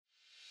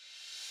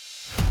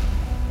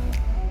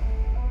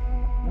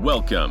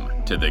Welcome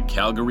to the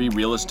Calgary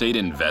Real Estate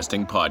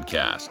Investing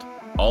Podcast,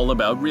 all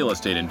about real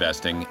estate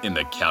investing in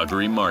the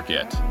Calgary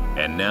market.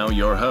 And now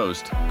your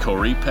host,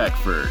 Corey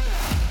Peckford.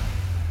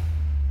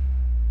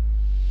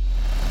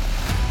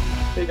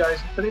 Hey guys,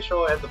 in today's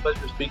show I have the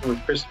pleasure of speaking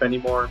with Chris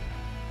Fenemore.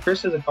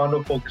 Chris is a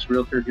condo-focused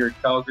realtor here in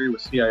Calgary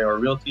with CIR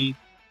Realty.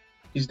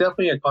 He's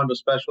definitely a condo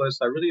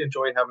specialist. I really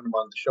enjoy having him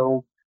on the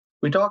show.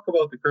 We talk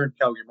about the current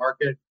Calgary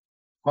market,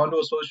 condo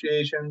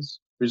associations,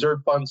 reserve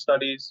fund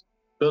studies,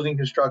 building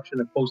construction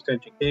and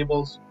post-tension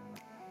cables,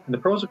 and the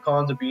pros and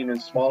cons of being in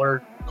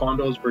smaller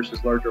condos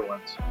versus larger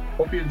ones.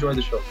 Hope you enjoy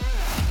the show.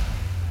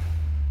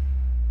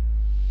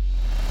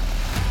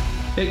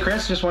 Hey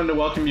Chris, just wanted to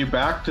welcome you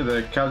back to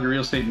the Calgary Real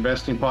Estate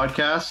Investing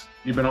Podcast.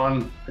 You've been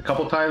on a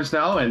couple times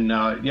now, and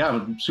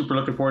I'm super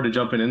looking forward to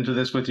jumping into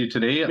this with you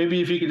today.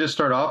 Maybe if you could just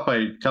start off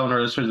by telling our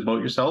listeners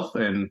about yourself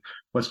and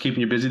what's keeping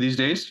you busy these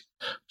days.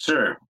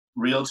 Sure.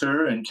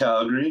 Realtor in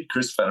Calgary,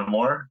 Chris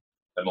Fenemore.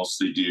 I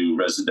mostly do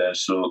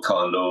residential,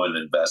 condo, and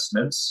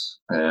investments.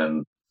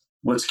 And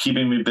what's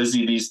keeping me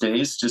busy these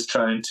days, just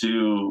trying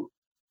to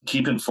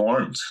keep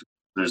informed.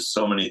 There's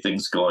so many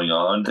things going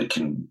on that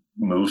can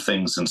move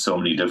things in so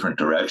many different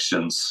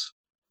directions.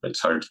 It's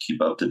hard to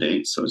keep up to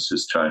date. So it's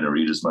just trying to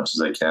read as much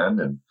as I can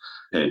and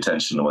pay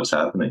attention to what's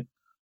happening.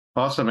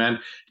 Awesome, man.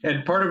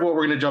 And part of what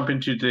we're going to jump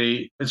into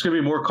today, it's going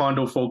to be more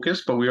condo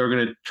focused, but we are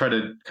going to try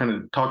to kind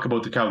of talk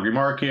about the Calgary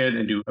market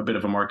and do a bit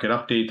of a market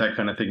update, that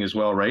kind of thing as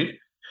well, right?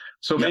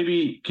 So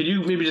maybe, could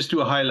you maybe just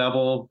do a high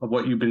level of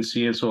what you've been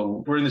seeing?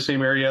 So we're in the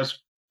same areas,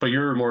 but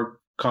you're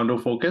more condo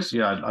focused.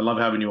 Yeah, I love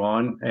having you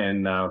on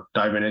and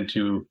diving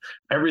into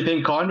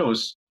everything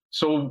condos.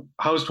 So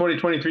how's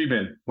 2023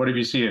 been? What have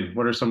you seen?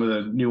 What are some of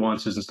the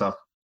nuances and stuff?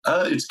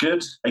 It's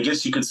good. I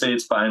guess you could say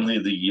it's finally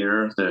the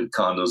year that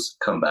condos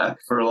come back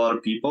for a lot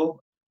of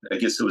people. I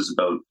guess it was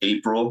about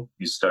April,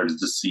 you started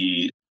to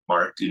see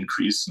marked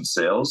increase in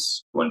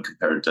sales when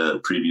compared to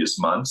previous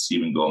months,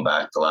 even going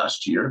back to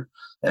last year.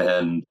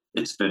 And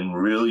it's been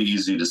really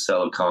easy to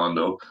sell a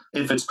condo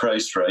if it's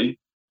priced right.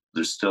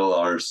 There still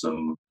are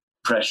some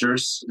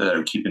pressures that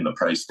are keeping the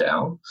price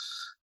down,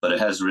 but it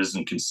has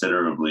risen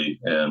considerably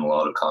and a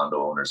lot of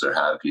condo owners are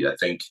happy. I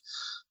think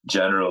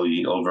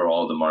generally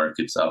overall the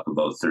market's up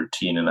about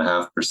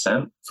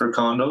 13.5% for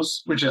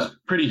condos. Which is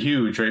pretty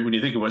huge, right? When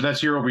you think of it,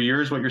 that's year over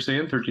year is what you're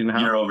saying, 13.5?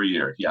 Year over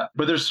year, yeah.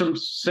 But there's some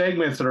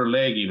segments that are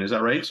lagging, is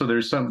that right? So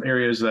there's some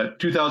areas that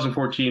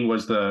 2014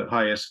 was the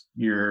highest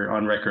year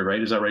on record, right?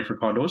 Is that right for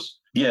condos?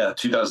 Yeah,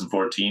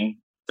 2014,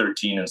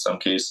 13 in some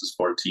cases,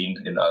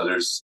 14 in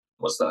others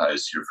was the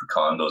highest year for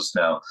condos.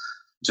 Now,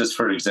 just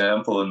for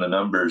example, in the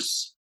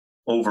numbers,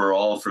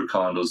 overall for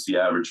condos, the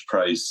average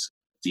price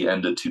at the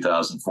end of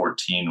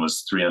 2014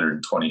 was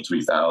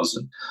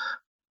 $323,000.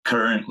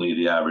 Currently,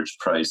 the average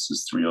price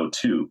is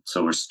 $302,000.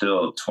 So we're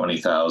still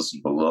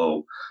 $20,000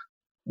 below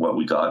what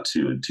we got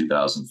to in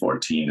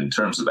 2014 in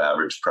terms of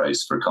average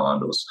price for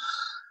condos.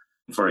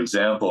 For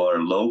example, our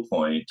low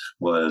point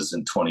was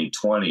in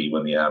 2020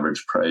 when the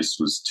average price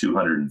was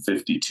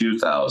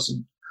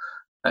 $252,000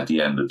 at the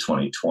end of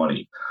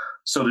 2020.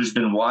 So there's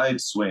been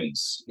wide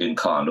swings in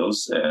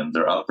condos and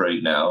they're up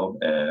right now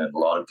and a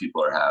lot of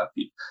people are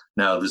happy.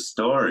 Now, the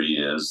story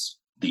is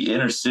the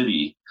inner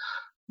city,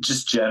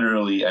 just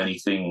generally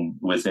anything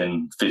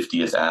within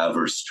 50th Ave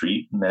or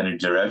street in any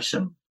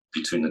direction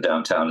between the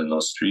downtown and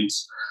those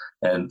streets.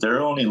 And they're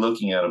only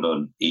looking at about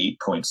an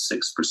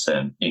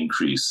 8.6%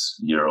 increase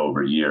year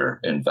over year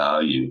in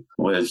value.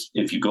 With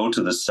if you go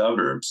to the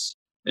suburbs,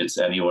 it's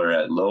anywhere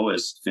at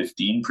lowest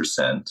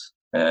 15%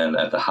 and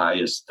at the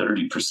highest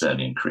 30%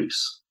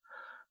 increase.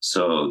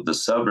 So the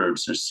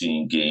suburbs are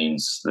seeing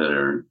gains that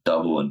are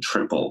double and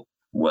triple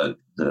what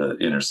the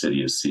inner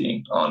city is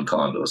seeing on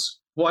condos.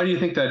 Why do you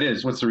think that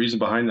is? What's the reason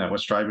behind that?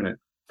 What's driving it?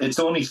 It's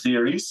only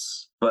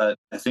theories, but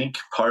I think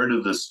part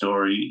of the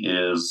story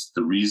is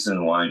the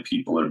reason why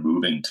people are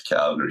moving to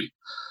Calgary.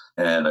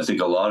 And I think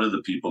a lot of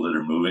the people that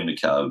are moving to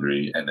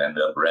Calgary and end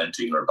up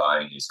renting or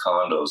buying these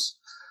condos,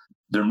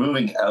 they're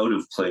moving out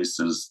of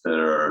places that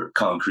are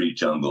concrete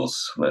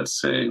jungles,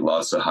 let's say,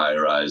 lots of high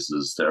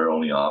rises. Their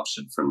only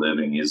option for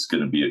living is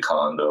going to be a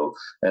condo,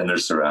 and they're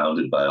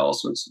surrounded by all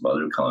sorts of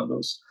other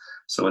condos.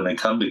 So when they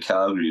come to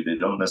Calgary, they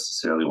don't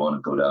necessarily want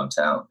to go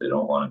downtown. They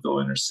don't want to go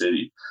inner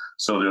city.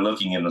 So they're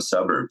looking in the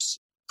suburbs.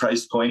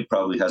 Price point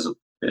probably has a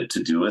bit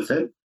to do with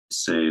it.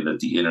 Say that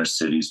the inner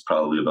city is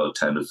probably about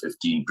 10 to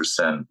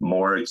 15%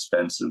 more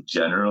expensive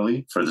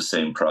generally for the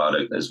same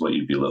product as what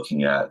you'd be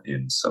looking at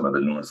in some of the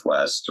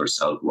northwest or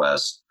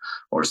southwest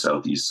or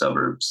southeast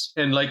suburbs.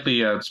 And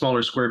likely a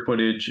smaller square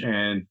footage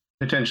and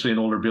potentially an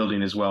older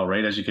building as well,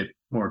 right? As you get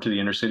more to the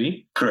inner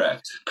city?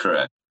 Correct.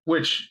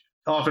 Which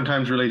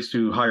oftentimes relates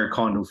to higher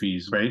condo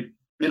fees, right?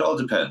 It all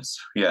depends.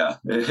 Yeah,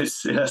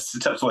 that's a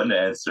tough one to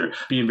answer.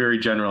 Being very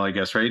general, I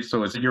guess, right?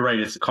 So you're right,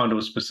 it's condo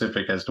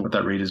specific as to what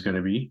that rate is going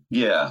to be.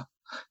 Yeah.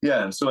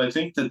 And so I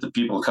think that the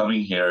people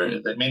coming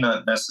here, they may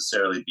not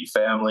necessarily be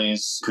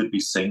families, could be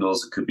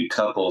singles, it could be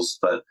couples,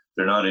 but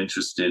they're not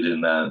interested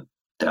in that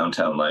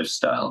downtown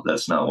lifestyle.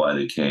 That's not why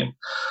they came.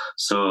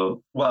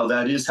 So while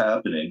that is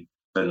happening,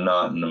 but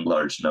not in the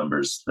large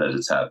numbers that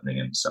it's happening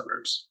in the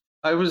suburbs.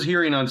 I was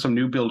hearing on some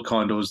new build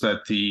condos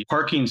that the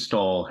parking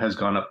stall has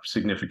gone up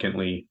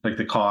significantly, like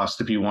the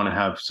cost if you want to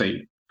have,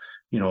 say,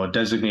 a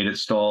designated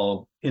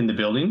stall in the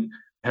building.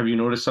 Have you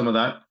noticed some of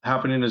that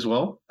happening as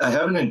well? I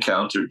haven't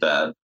encountered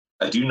that.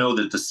 I do know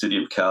that the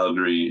city of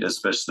Calgary,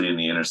 especially in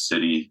the inner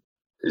city,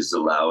 is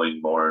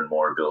allowing more and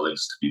more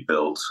buildings to be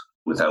built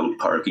without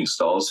parking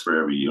stalls for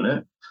every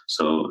unit.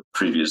 So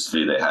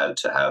previously they had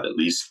to have at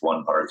least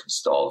one parking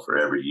stall for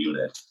every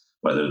unit,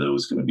 whether there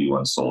was going to be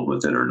one sold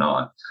with it or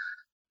not.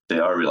 They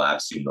are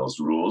relaxing those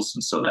rules,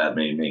 and so that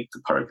may make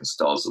the parking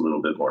stalls a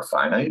little bit more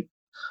finite.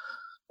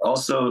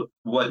 Also,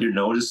 what you're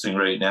noticing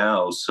right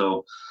now,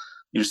 so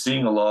you're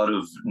seeing a lot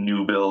of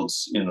new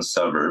builds in the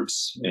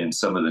suburbs, in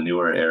some of the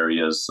newer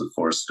areas, the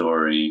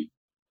 4-story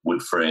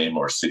wood frame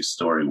or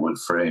 6-story wood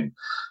frame.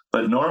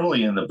 But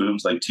normally in the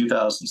booms like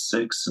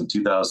 2006 and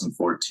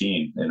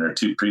 2014, in our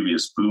two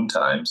previous boom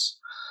times,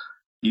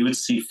 you would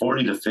see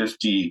 40 to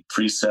 50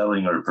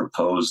 pre-selling or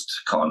proposed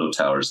condo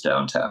towers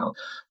downtown.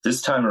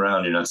 This time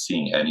around, you're not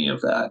seeing any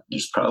of that.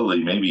 There's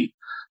probably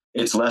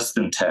it's less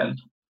than 10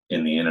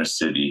 in the inner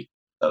city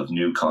of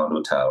new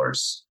condo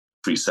towers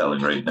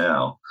pre-selling right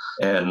now.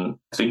 And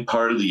I think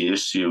part of the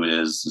issue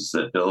is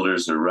that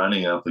builders are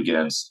running up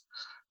against,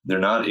 they're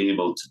not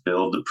able to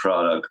build the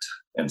product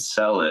and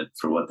sell it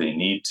for what they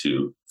need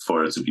to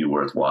for it to be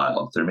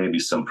worthwhile. There may be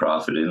some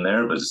profit in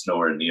there, but it's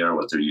nowhere near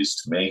what they're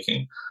used to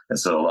making. And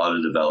so a lot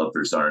of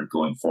developers aren't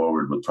going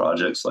forward with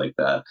projects like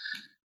that.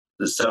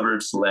 The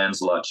suburbs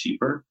land's a lot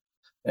cheaper.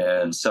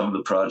 And some of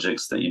the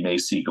projects that you may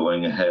see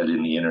going ahead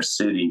in the inner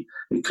city,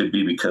 it could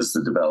be because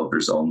the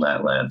developers own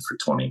that land for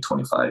 20,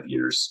 25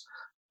 years.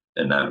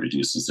 And that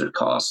reduces their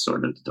costs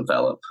sort of to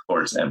develop,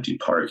 or it's empty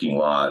parking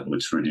lot,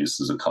 which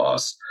reduces the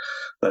cost.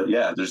 But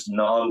yeah, there's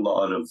not a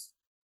lot of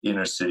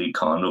inner city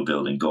condo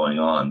building going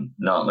on,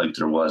 not like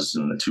there was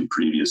in the two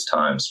previous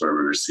times where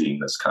we were seeing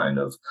this kind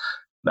of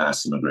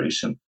mass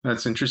immigration.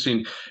 That's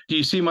interesting. Do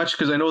you see much?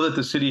 Because I know that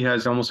the city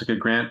has almost like a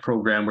grant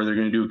program where they're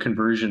going to do a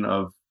conversion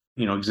of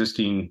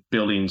existing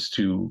buildings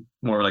to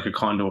more like a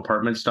condo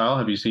apartment style.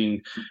 Have you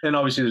seen? And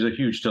obviously, there's a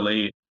huge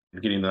delay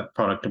in getting that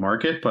product to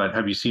market. But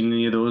have you seen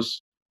any of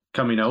those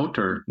coming out,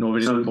 or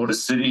nobody? So the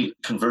city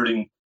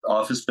converting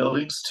office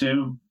buildings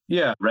to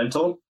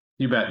rental?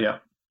 You bet. Yeah.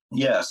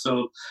 Yeah.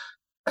 So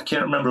I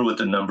can't remember what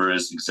the number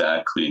is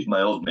exactly.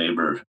 My old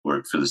neighbor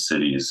worked for the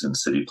cities in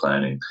city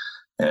planning,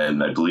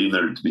 and I believe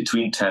there are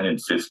between 10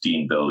 and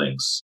 15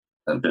 buildings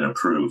have been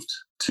approved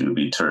to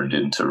be turned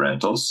into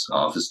rentals,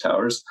 office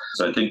towers.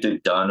 So I think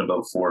they've done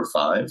about 4 or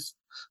 5.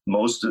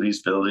 Most of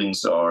these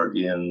buildings are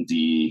in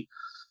the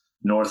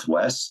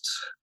northwest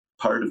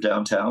part of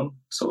downtown.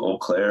 So Eau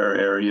Claire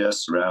area,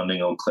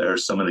 surrounding Eau Claire,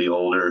 some of the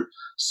older,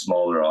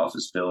 smaller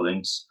office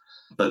buildings.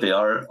 But they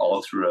are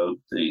all throughout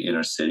the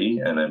inner city.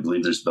 And I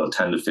believe there's about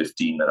 10 to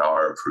 15 that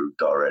are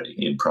approved already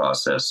in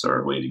process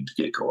or waiting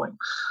to get going.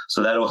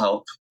 So that'll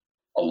help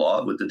a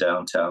lot with the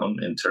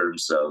downtown in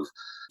terms of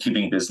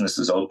keeping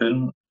businesses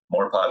open,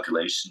 more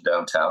population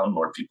downtown,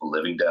 more people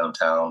living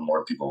downtown,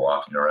 more people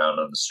walking around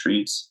on the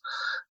streets,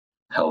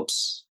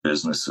 helps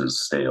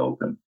businesses stay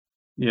open.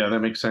 Yeah, that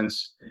makes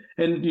sense.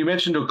 And you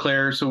mentioned Eau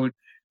Claire, so it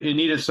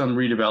needed some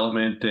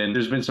redevelopment, and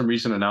there's been some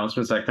recent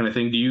announcements, that kind of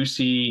thing. Do you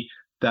see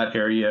that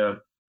area,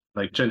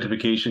 like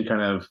gentrification,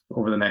 kind of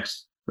over the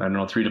next,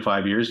 3 to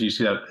 5 years? Do you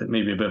see that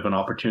maybe a bit of an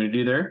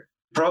opportunity there?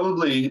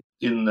 Probably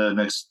in the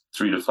next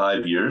 3 to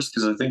 5 years,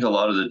 because I think a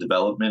lot of the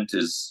development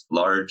is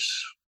large,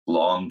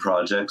 long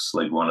projects.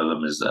 Like one of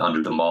them is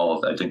under the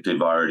mall. I think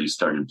they've already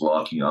started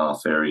blocking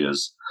off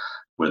areas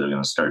where they're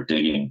going to start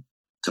digging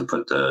to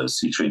put the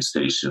C-train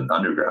station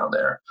underground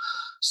there.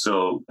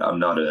 So I'm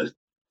not a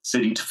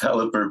city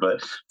developer,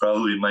 but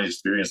probably in my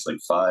experience, like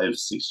 5,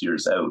 6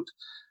 years out.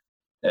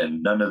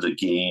 And none of the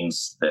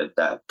gains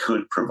that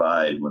could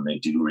provide when they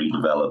do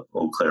redevelop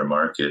Eau Claire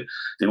Market,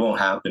 they won't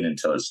happen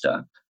until it's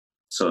done.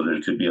 So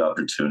there could be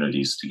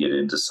opportunities to get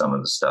into some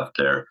of the stuff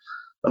there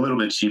a little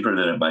bit cheaper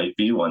than it might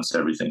be once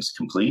everything's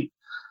complete.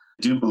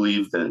 I do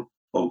believe that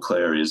Eau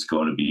Claire is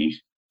going to be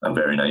a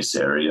very nice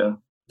area.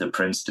 The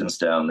Princeton's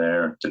down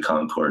there, the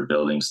Concord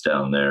buildings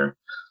down there,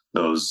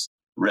 those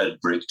red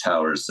brick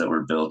towers that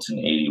were built in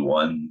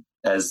 81,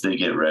 as they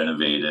get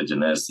renovated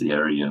and as the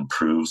area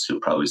improves, you'll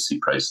probably see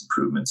price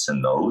improvements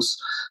in those.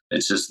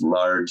 It's just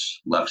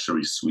large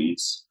luxury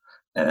suites.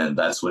 And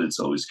that's what it's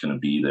always going to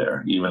be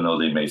there. Even though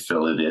they may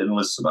fill it in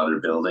with some other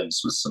buildings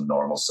with some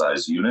normal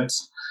size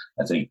units,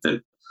 I think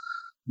that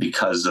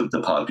because of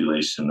the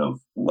population of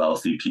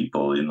wealthy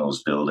people in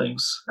those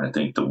buildings, I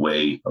think the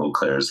way Eau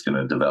Claire is going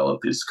to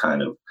develop is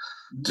kind of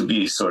to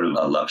be sort of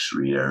a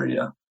luxury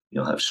area.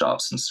 You'll have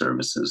shops and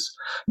services.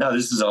 Now,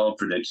 this is all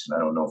prediction. I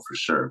don't know for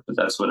sure, but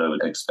that's what I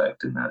would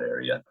expect in that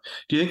area.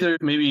 Do you think there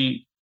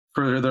maybe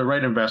for the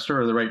right investor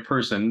or the right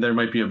person, there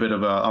might be a bit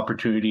of an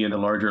opportunity in the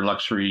larger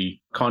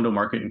luxury condo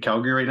market in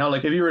Calgary right now?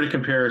 Like if you were to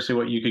compare, say,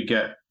 what you could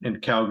get in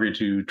Calgary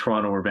to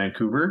Toronto or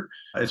Vancouver,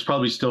 it's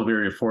probably still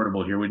very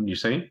affordable here, wouldn't you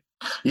say?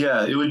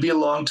 Yeah, it would be a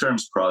long-term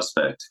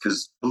prospect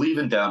because I believe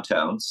in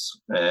downtowns,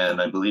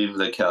 and I believe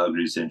that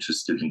Calgary is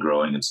interested in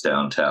growing its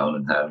downtown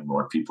and having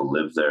more people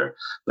live there.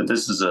 But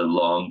this is a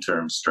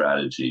long-term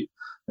strategy.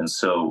 And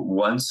so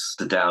once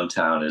the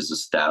downtown is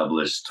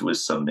established with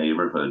some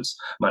neighborhoods,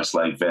 much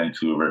like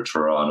Vancouver,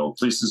 Toronto,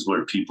 places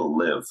where people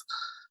live,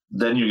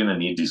 then you're going to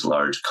need these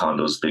large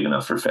condos big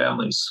enough for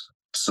families.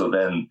 So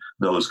then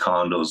those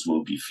condos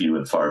will be few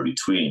and far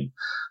between,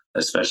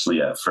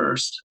 especially at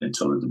first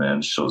until the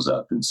demand shows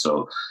up. And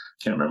so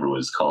I can't remember what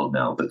it's called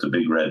now, but the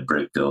big red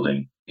brick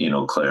building in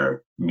Eau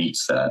Claire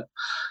meets that.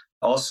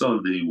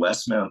 Also the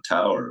Westmount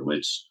Tower,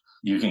 which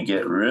you can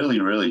get really,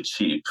 really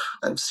cheap.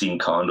 I've seen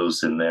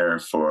condos in there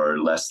for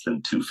less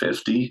than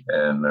 $250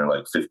 and they're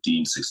like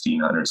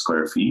 1,600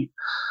 square feet.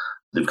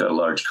 They've got a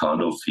large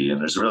condo fee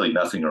and there's really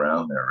nothing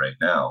around there right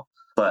now.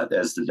 But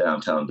as the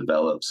downtown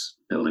develops,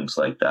 buildings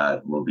like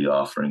that will be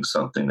offering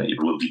something that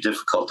will be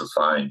difficult to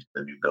find in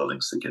the new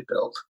buildings that get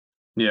built.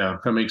 Yeah,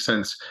 that makes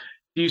sense.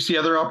 Do you see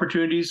other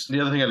opportunities? The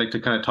other thing I'd like to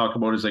kind of talk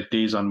about is like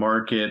days on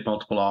market,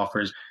 multiple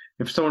offers.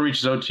 If someone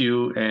reaches out to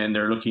you and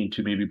they're looking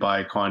to maybe buy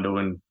a condo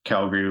in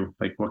Calgary,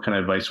 like what kind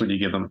of advice would you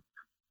give them?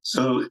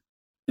 So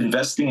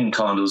investing in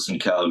condos in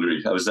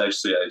Calgary, I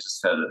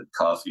just had a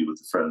coffee with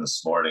a friend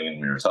this morning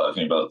and we were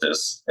talking about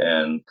this.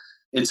 And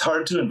it's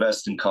hard to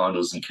invest in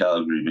condos in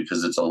Calgary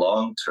because it's a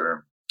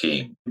long-term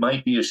game. It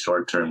might be a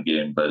short-term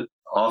game, but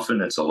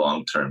often it's a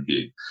long-term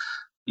game.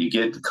 You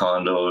get the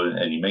condo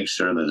and you make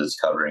sure that it's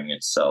covering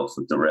itself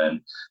with the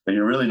rent, but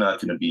you're really not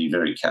going to be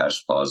very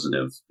cash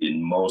positive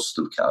in most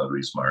of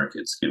Calgary's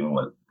markets, given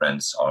what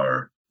rents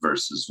are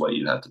versus what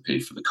you have to pay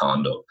for the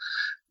condo.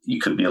 You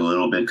could be a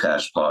little bit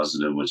cash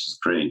positive, which is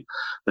great.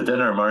 But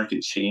then our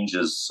market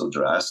changes so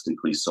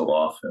drastically so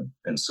often.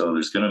 And so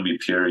there's going to be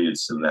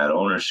periods in that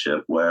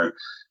ownership where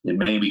it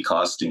may be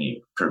costing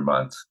you per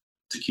month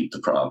to keep the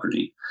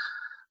property.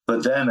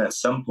 But then at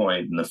some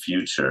point in the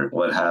future,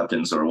 what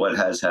happens or what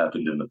has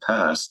happened in the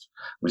past,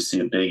 we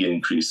see a big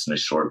increase in a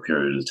short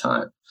period of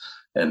time,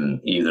 and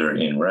either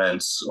in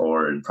rents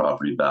or in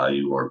property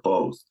value or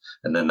both.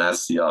 And then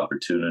that's the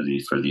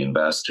opportunity for the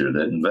investor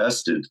that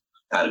invested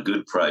at a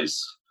good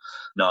price,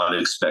 not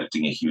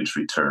expecting a huge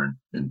return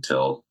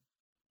until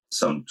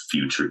some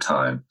future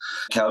time.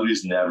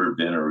 Calgary's never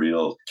been a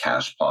real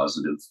cash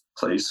positive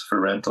place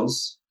for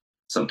rentals.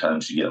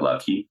 Sometimes you get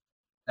lucky.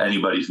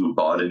 Anybody who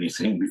bought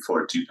anything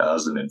before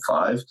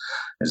 2005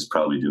 is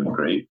probably doing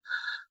great,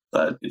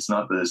 but it's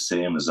not the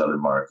same as other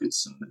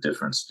markets and the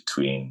difference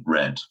between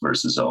rent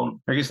versus own.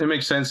 I guess it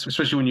makes sense,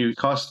 especially when you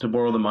cost to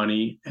borrow the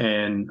money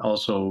and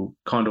also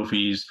condo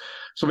fees.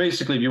 So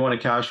basically, if you want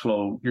a cash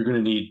flow, you're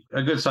going to need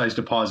a good sized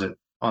deposit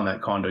on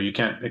that condo. You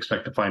can't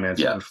expect to finance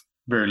it with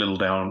very little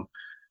down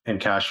and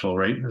cash flow,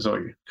 right? Is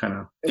what you kind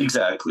of...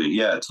 Exactly.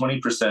 Yeah.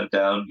 20%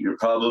 down, you're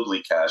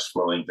probably cash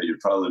flowing, but you're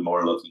probably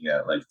more looking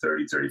at like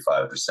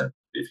 35%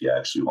 if you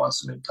actually want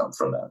some income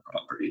from that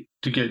property.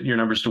 To get your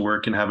numbers to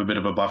work and have a bit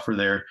of a buffer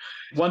there.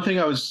 One thing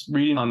I was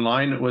reading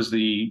online was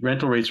the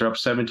rental rates are up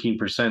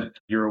 17%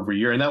 year over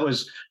year. And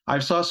I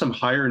saw some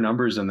higher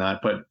numbers than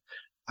that, but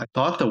I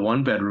thought the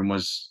one bedroom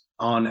was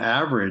on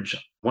average,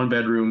 one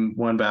bedroom,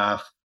 one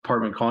bath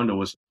apartment condo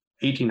was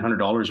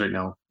 $1,800 right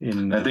now.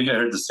 I think I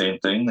heard the same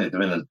thing. There've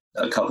been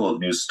a couple of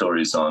news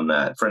stories on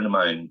that. A friend of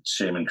mine,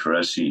 Shaman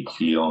Qureshi,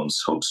 he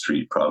owns Hope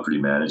Street Property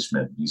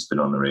Management. He's been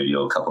on the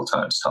radio a couple of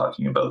times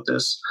talking about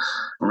this.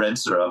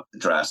 Rents are up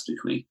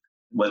drastically.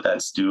 What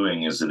that's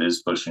doing is it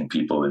is pushing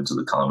people into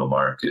the condo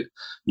market.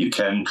 You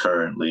can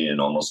currently, in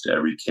almost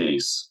every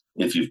case,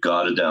 if you've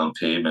got a down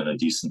payment, a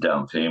decent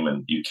down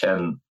payment, you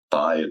can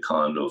buy a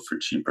condo for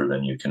cheaper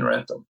than you can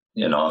rent them.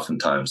 And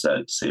oftentimes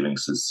that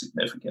savings is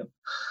significant.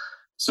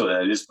 So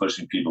that is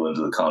pushing people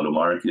into the condo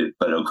market.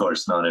 But of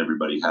course, not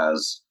everybody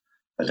has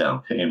a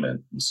down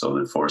payment, and so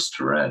they're forced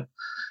to rent.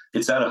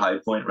 It's at a high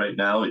point right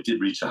now. It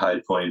did reach a high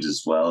point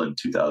as well in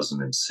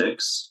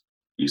 2006.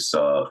 You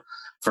saw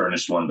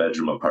furnished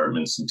one-bedroom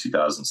apartments in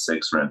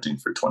 2006 renting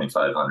for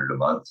 $2,500 a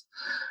month.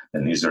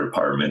 And these are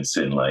apartments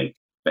in like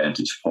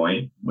Vantage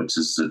Point, which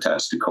is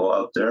attached to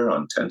Co-op there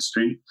on 10th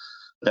Street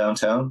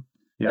downtown.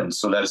 Yeah. And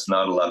so that's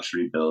not a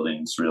luxury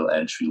building. It's a real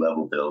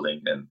entry-level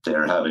building, and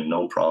they're having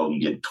no problem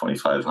getting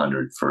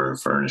 $2,500 for a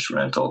furnished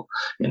rental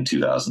in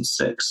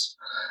 2006,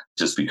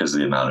 just because of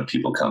the amount of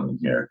people coming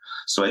here.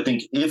 So I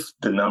think if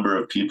the number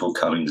of people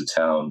coming to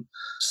town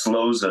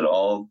slows at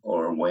all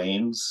or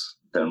wanes,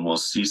 then we'll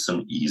see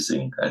some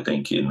easing, I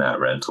think, in that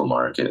rental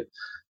market.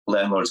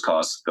 Landlords'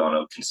 costs have gone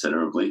up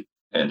considerably,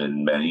 and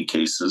in many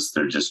cases,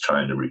 they're just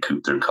trying to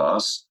recoup their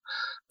costs.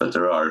 But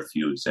there are a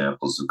few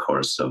examples, of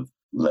course, of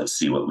let's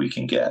see what we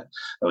can get.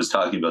 I was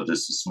talking about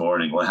this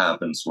morning. What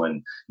happens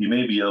when you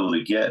may be able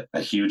to get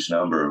a huge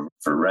number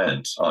for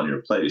rent on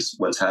your place?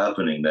 What's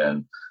happening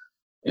then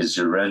is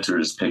your renter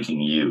is picking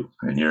you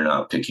and you're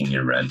not picking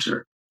your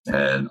renter.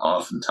 And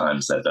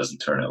oftentimes that doesn't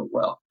turn out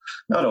well.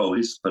 Not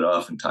always, but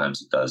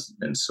oftentimes it doesn't.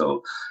 And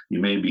so you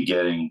may be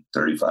getting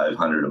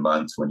 $3,500 a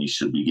month when you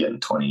should be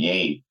getting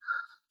 $28,000.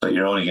 But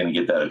you're only going to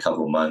get that a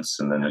couple of months,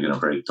 and then they're going to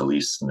break the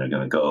lease and they're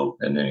going to go,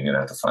 and then you're going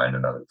to have to find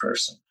another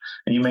person.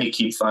 And you may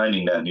keep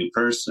finding that new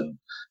person,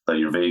 but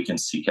your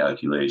vacancy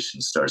calculation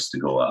starts to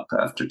go up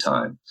after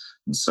time.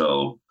 And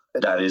so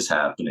that is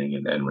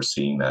happening, and we're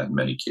seeing that in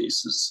many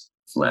cases.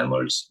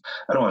 Landlords,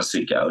 I don't want to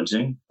say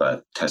gouging,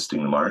 but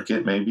testing the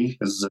market maybe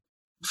is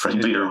a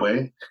friendlier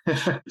way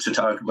to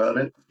talk about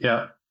it.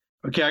 Yeah.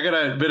 Okay, I got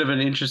a bit of an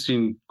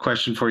interesting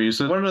question for you.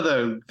 So one of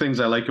the things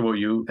I like about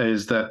you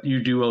is that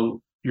you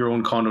do your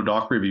own condo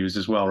doc reviews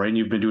as well, right? And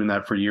you've been doing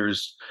that for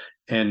years.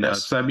 And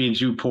Yes. so that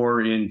means you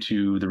pour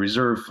into the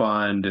reserve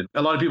fund. And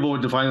a lot of people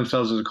would define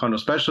themselves as a condo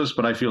specialist,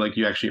 but I feel like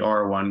you actually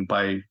are one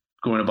by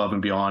going above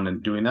and beyond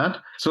and doing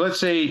that. So let's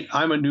say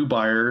I'm a new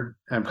buyer,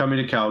 I'm coming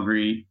to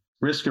Calgary,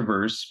 risk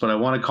averse, but I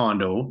want a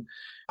condo.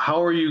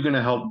 How are you going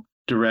to help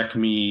direct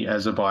me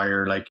as a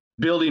buyer, like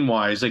building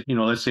wise? Like,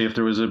 let's say if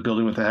there was a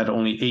building that had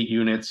only 8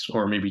 units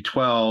or maybe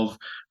 12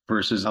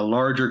 versus a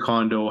larger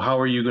condo, how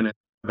are you going to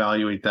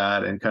evaluate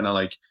that and kind of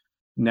like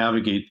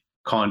navigate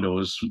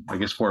condos, I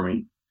guess, for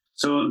me?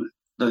 So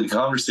the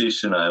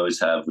conversation I always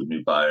have with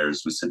new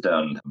buyers, we sit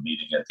down and have a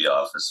meeting at the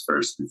office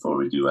first before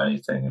we do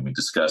anything, and we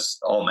discuss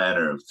all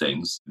manner of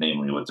things,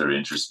 namely what they're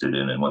interested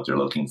in and what they're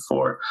looking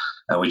for.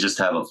 And we just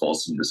have a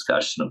fulsome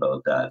discussion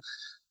about that.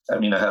 I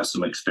mean, I have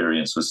some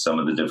experience with some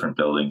of the different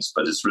buildings,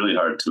 but it's really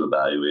hard to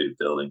evaluate a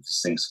building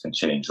because things can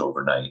change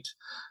overnight.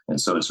 And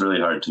so it's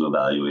really hard to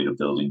evaluate a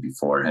building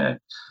beforehand.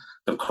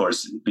 Of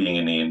course, being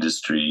in the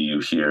industry, you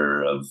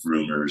hear of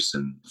rumors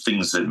and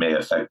things that may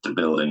affect the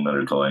building that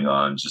are going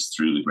on just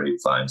through the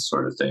grapevine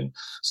sort of thing.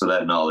 So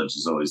that knowledge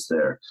is always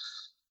there.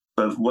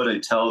 But what I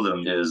tell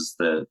them is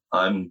that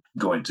I'm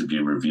going to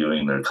be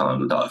reviewing their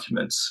condo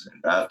documents.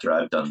 After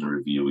I've done the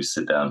review, we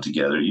sit down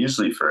together,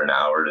 usually for an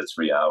hour to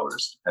 3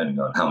 hours, depending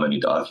on how many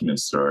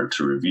documents there are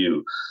to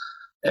review.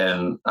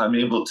 And I'm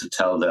able to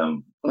tell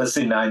them, let's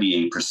say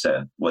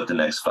 98%, what the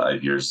next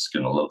 5 years is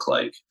going to look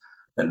like.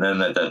 And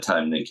then at that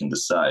time, they can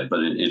decide.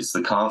 But it's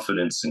the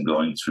confidence in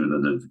going through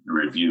the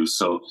review.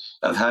 So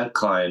I've had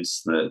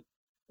clients that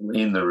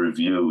in the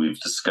review, we've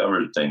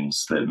discovered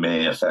things that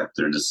may affect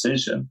their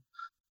decision.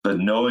 But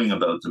knowing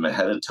about them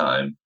ahead of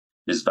time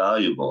is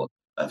valuable.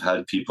 I've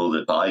had people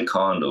that buy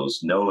condos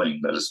knowing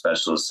that a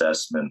special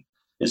assessment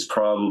is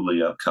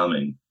probably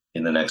upcoming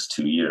in the next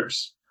 2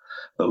 years.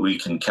 But we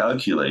can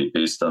calculate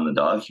based on the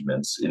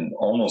documents in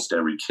almost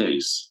every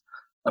case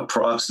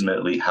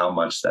approximately how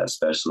much that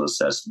special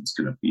assessment is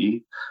going to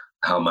be,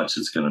 how much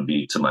it's going to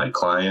be to my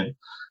client,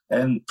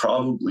 and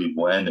probably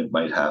when it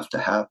might have to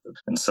happen.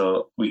 And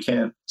so we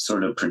can't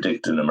sort of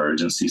predict an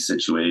emergency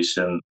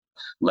situation,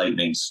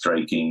 lightning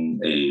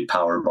striking a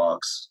power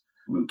box.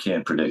 We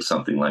can't predict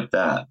something like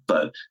that.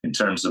 But in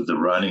terms of the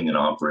running and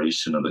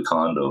operation of the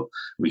condo,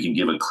 we can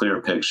give a clear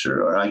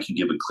picture, or I can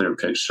give a clear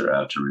picture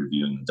after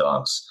reviewing the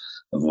docs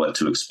of what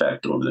to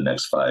expect over the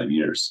next 5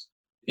 years.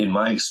 In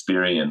my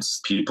experience,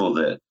 people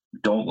that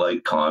don't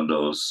like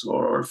condos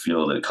or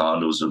feel that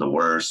condos are the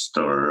worst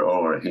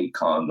or hate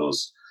condos,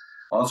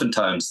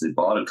 oftentimes they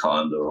bought a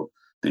condo,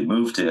 they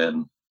moved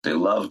in, they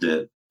loved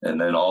it, and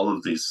then all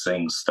of these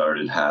things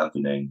started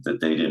happening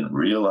that they didn't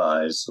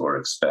realize or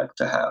expect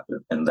to happen.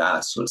 And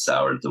that's what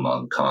soured them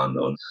on the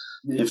condo.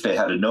 If they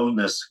had known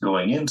this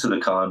going into the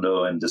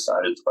condo and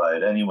decided to buy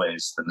it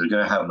anyways, then they're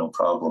going to have no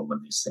problem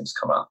when these things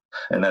come up.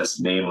 And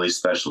that's namely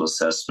special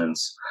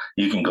assessments.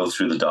 You can go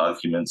through the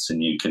documents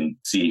and you can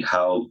see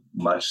how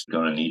much they're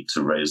going to need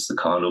to raise the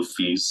condo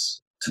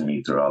fees to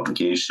meet their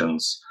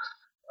obligations.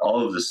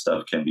 All of this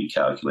stuff can be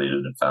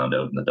calculated and found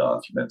out in the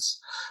documents.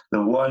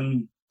 The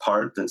one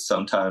part that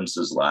sometimes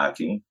is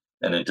lacking,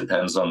 and it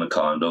depends on the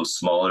condo.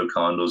 Smaller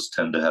condos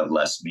tend to have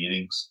less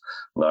meetings.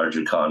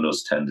 Larger condos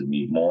tend to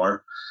meet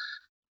more.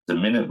 The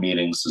minute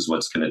meetings is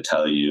what's going to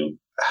tell you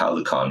how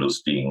the condo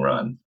is being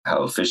run,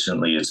 how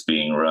efficiently it's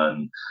being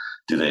run.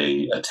 Do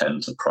they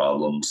attend to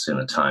problems in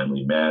a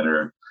timely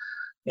manner?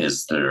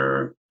 Is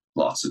there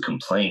lots of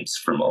complaints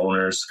from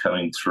owners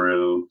coming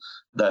through?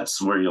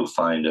 That's where you'll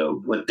find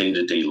out what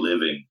day-to-day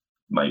living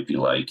might be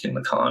like in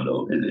the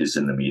condo. It is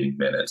in the meeting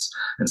minutes.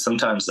 And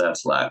sometimes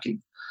that's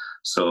lacking.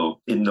 So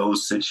in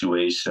those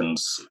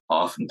situations,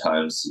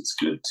 oftentimes it's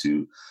good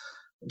to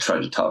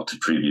try to talk to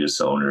previous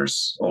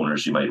owners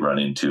you might run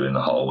into in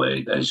the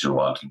hallway as you're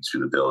walking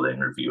through the building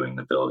or viewing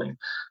the building,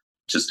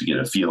 just to get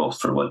a feel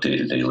for what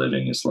day-to-day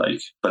living is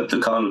like. But the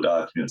condo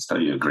documents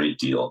tell you a great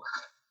deal.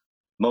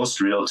 Most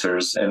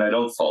realtors, and I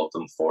don't fault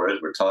them for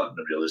it, we're taught in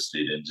the real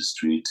estate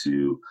industry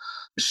to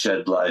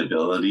shed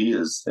liability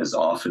as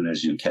often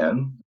as you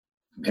can.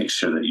 Make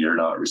sure that you're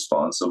not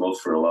responsible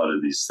for a lot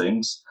of these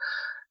things.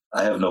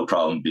 I have no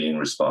problem being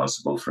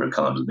responsible for a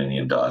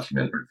condominium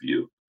document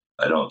review.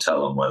 I don't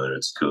tell them whether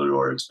it's good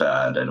or it's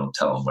bad. I don't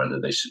tell them whether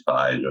they should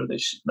buy it or they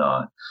should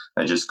not.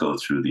 I just go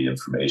through the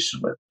information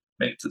but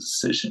make the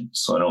decision.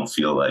 So I don't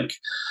feel like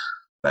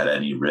I'm at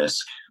any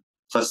risk.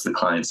 Plus the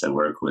clients I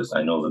work with,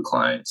 I know the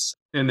clients.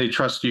 And they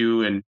trust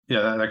you and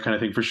that kind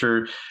of thing for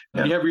sure.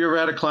 Yeah. Have you ever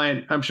had a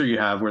client, I'm sure you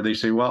have, where they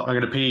say, well, I'm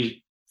going to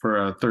pay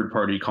for a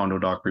third-party condo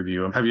doc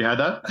review. Have you had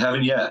that? I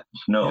haven't yet.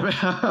 No.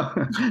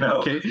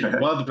 No. Okay.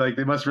 Well, like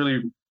they must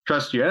really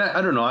trust you. And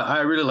I don't know. I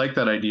really like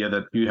that idea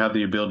that you have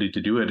the ability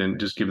to do it and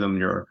just give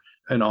them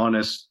an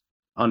honest,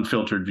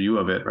 unfiltered view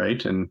of it,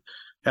 right? And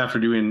after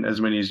doing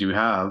as many as you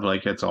have,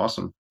 like it's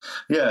awesome.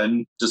 Yeah,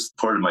 and just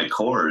part of my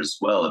core as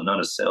well. I'm not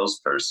a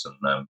salesperson.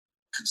 I'm a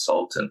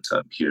consultant.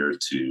 I'm here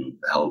to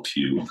help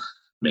you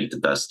make the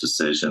best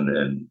decision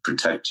and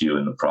protect you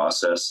in the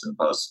process and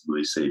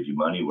possibly save you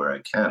money where I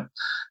can.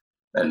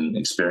 And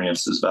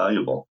experience is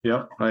valuable.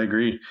 Yep, I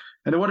agree.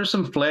 And then what are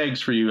some flags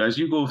for you as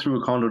you go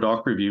through a condo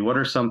doc review? What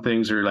are some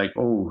things that are like,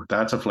 oh,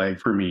 that's a flag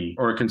for me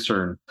or a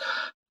concern?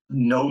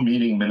 No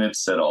meeting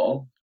minutes at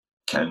all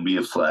can be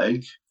a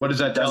flag. What is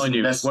that telling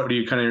you? What are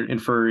you kind of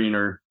inferring?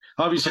 Or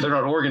obviously they're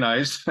not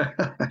organized.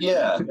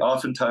 Yeah,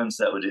 oftentimes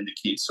that would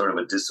indicate sort of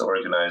a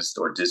disorganized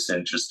or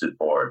disinterested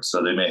board.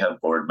 So they may have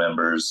board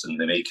members and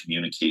they may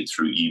communicate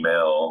through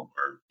email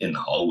or in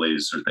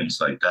hallways or things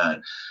like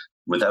that.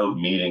 Without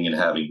meeting and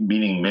having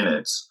meeting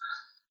minutes,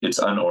 it's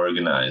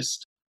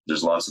unorganized.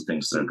 There's lots of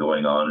things that are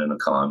going on in a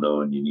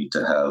condo and you need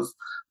to have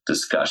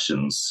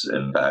discussions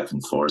and back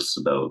and forth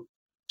about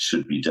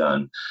should be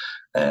done.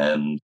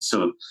 And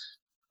so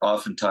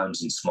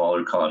oftentimes in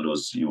smaller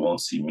condos, you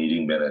won't see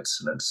meeting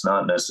minutes, and it's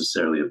not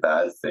necessarily a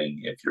bad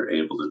thing if you're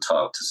able to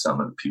talk to some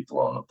of the people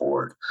on the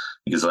board.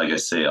 Because like I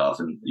say,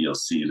 often you'll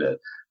see that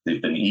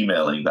they've been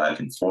emailing back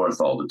and forth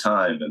all the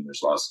time, and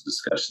there's lots of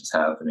discussions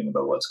happening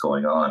about what's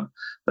going on,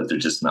 but they're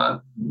just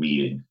not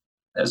meeting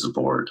as a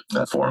board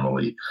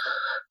formally.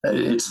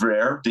 It's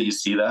rare that you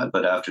see that,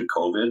 but after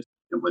COVID,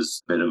 it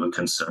was a bit of a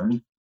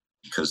concern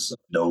because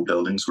no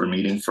buildings were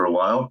meeting for a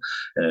while,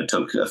 and it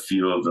took a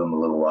few of them a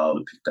little while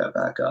to pick that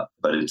back up.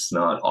 But it's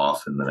not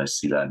often that I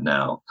see that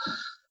now.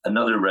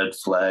 Another red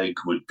flag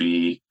would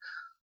be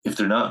if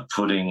they're not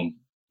putting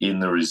in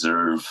the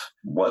reserve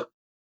what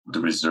the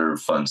reserve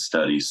fund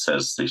study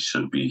says they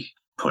should be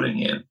putting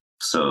in.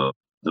 So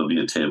there'll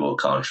be a table of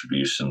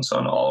contributions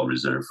on all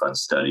reserve fund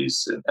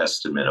studies, an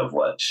estimate of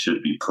what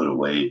should be put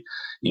away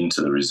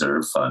into the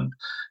reserve fund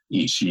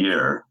each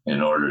year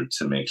in order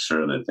to make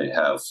sure that they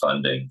have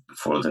funding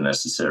for the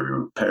necessary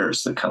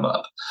repairs that come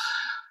up.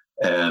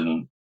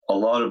 And a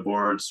lot of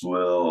boards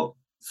will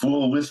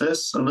fool with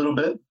this a little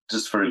bit.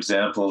 Just for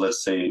example,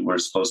 let's say we're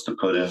supposed to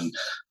put in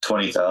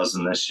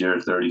 20,000 this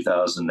year,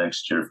 30,000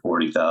 next year,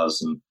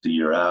 40,000 the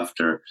year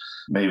after.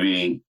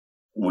 Maybe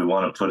we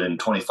want to put in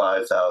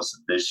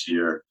 25,000 this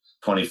year,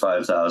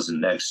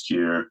 25,000 next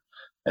year,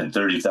 and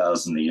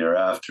 30,000 the year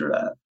after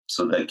that.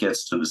 So that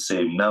gets to the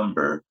same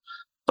number,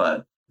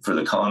 but for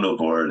the condo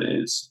board,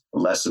 it's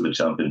less of a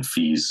jump in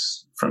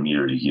fees from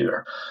year to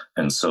year.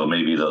 And so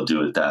maybe they'll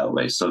do it that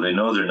way. So they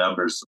know their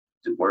numbers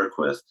to work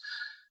with.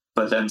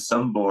 But then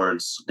some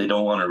boards, they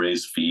don't want to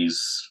raise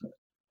fees,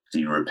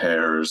 the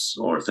repairs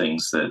or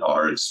things that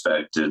are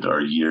expected are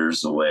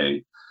years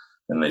away,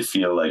 and they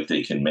feel like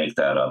they can make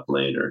that up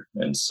later.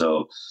 And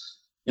so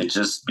it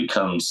just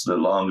becomes the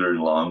longer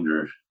and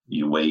longer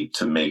you wait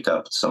to make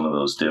up some of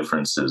those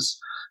differences,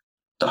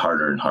 the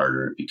harder and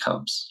harder it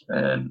becomes.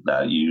 And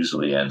that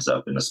usually ends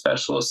up in a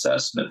special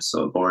assessment.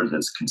 So a board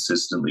that's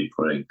consistently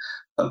putting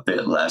a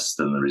bit less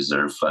than the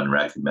reserve fund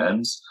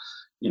recommends,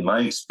 in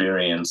my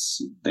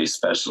experience, they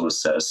special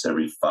assess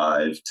every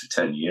 5 to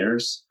 10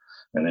 years,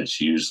 and it's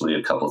usually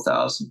a couple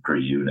thousand per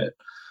unit.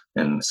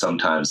 And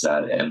sometimes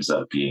that ends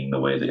up being the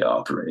way they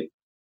operate.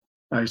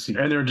 I see.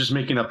 And they're just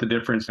making up the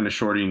difference and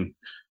shorting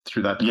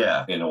through that time.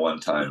 Yeah, in a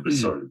one-time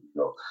sort of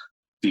deal.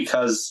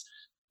 Because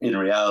in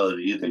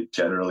reality, they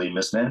generally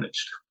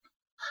mismanaged.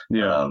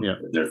 Yeah.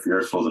 They're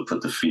fearful to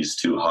put the fees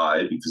too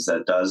high because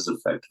that does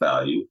affect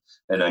value.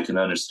 And I can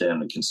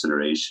understand the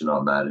consideration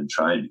on that and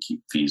trying to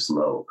keep fees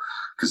low,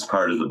 because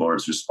part of the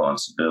board's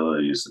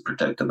responsibility is to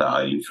protect the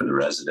value for the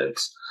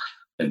residents,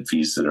 and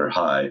fees that are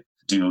high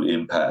do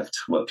impact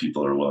what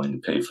people are willing to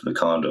pay for the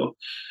condo.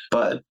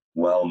 But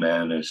well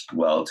managed,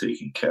 well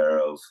taken care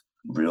of,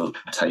 real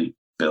tight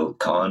built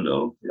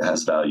condo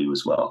has value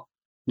as well.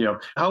 Yeah.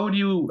 How would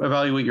you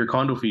evaluate your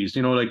condo fees?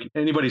 You know, like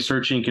anybody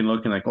searching can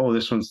look and like, oh,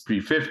 this one's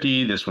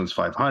 $350, this one's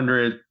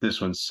 $500,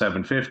 this one's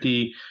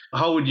 $750.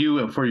 How would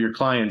you, for your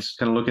clients,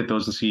 kind of look at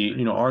those and see,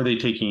 you know, are they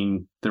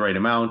taking the right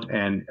amount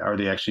and are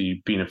they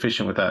actually being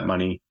efficient with that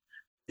money?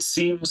 It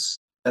seems,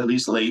 at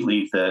least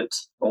lately, that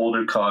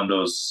older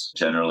condos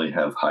generally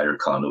have higher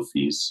condo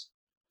fees.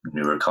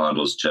 Newer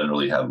condos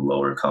generally have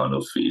lower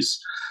condo fees.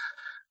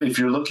 If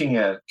you're looking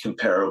at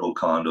comparable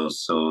condos,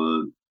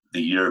 so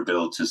the year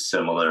built is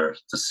similar,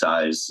 the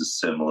size is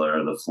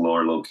similar, the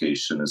floor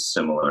location is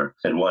similar,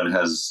 and one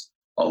has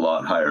a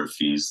lot higher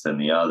fees than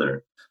the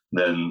other,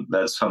 then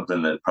that's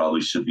something that probably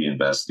should be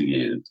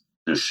investigated.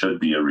 There should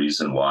be a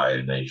reason why,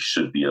 and they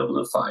should be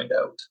able to find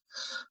out.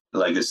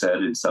 Like I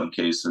said, in some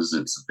cases,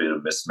 it's a bit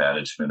of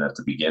mismanagement at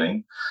the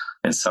beginning.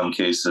 In some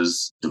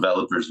cases,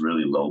 developers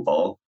really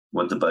lowball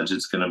what the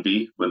budget's going to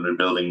be when they're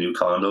building new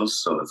condos.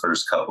 So the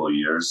first couple of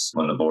years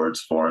when the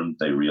board's formed,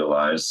 they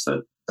realize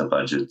that the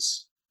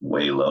budget's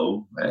way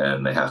low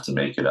and they have to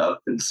make it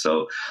up. And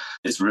so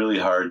it's really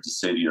hard to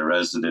say to your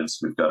residents,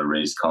 we've got to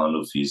raise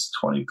condo fees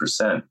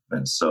 20%.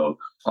 And so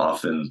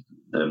often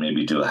they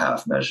maybe do a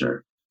half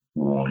measure.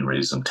 We'll only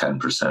raise them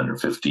 10% or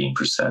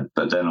 15%.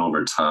 But then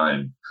over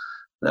time,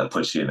 that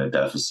puts you in a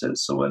deficit.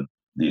 So when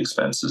the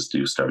expenses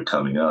do start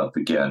coming up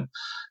again,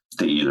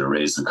 they either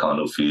raise the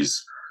condo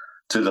fees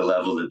to the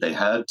level that they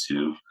had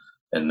to,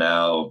 and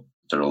now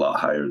they're a lot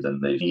higher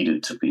than they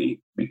needed to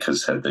be,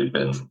 because had they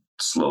been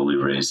slowly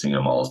raising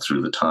them all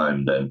through the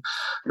time, then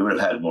they would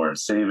have had more in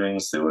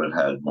savings. They would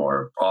have had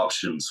more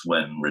options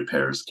when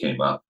repairs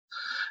came up.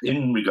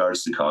 In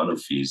regards to condo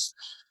fees,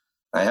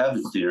 I have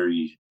a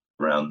theory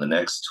around the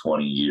next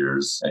 20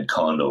 years and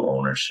condo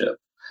ownership.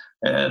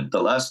 And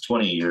the last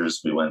 20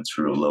 years, we went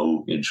through a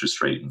low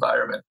interest rate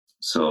environment.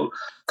 So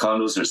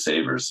condos are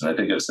savers. And I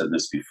think I've said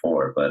this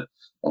before, but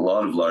a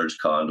lot of large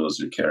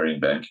condos are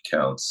carrying bank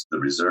accounts. The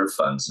reserve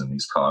funds in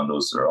these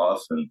condos are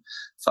often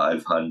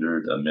 $500,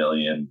 $1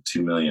 million,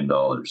 $2 million.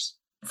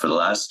 For the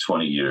last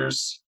 20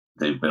 years,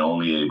 they've been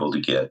only able to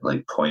get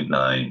like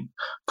 0.9,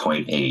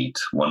 0.8,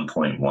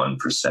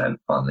 1.1%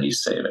 on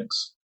these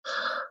savings.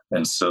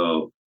 And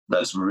so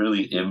that's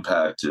really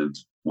impacted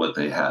what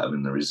they have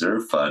in the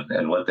reserve fund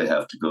and what they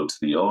have to go to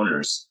the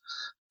owners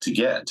to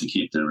get to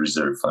keep the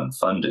reserve fund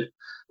funded.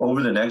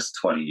 Over the next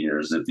 20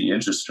 years, if the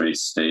interest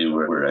rates stay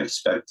where I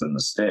expect them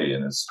to stay,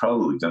 and it's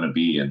probably going to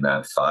be in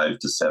that 5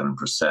 to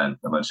 7%,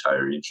 a much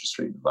higher interest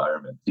rate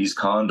environment, these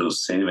condo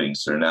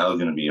savings are now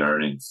going to be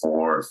earning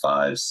 4,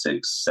 5,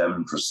 6,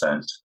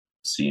 7%.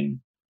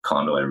 Seen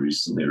condo I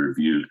recently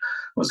reviewed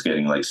was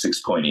getting like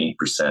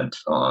 6.8%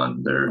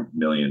 on their $1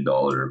 million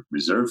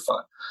reserve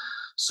fund.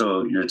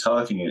 So you're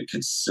talking a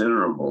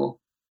considerable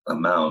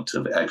amount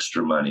of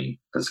extra money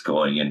that's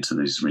going into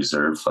these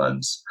reserve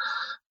funds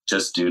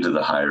just due to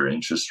the higher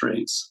interest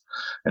rates.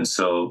 And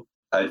so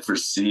I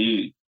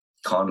foresee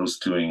condos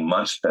doing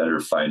much better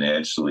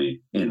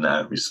financially in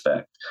that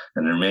respect.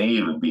 And there may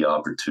even be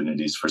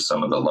opportunities for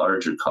some of the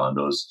larger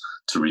condos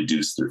to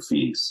reduce their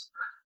fees.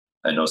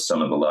 I know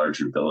some of the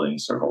larger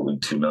buildings are holding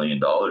 $2 million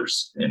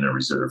in a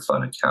reserve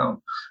fund account.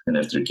 And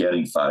if they're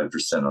getting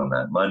 5% on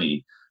that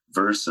money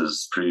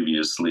versus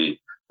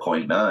previously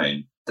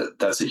 0.9,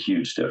 that's a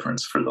huge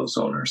difference for those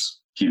owners.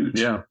 Huge.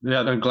 Yeah.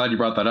 I'm glad you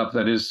brought that up.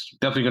 That is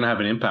definitely going to have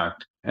an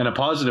impact, and a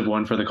positive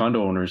one for the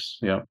condo owners.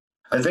 Yeah.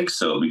 I think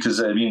so, because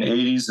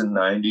 80s and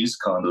 90s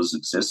condos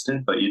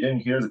existed, but you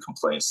didn't hear the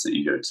complaints that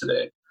you hear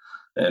today.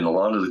 And a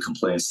lot of the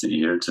complaints that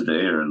you hear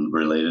today are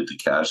related to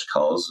cash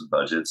calls and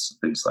budgets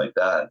and things like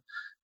that.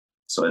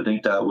 So I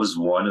think that was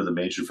one of the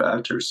major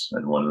factors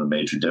and one of the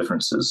major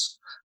differences.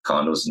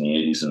 Condos in the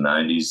 80s and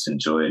 90s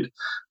enjoyed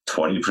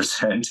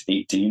 20%,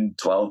 18,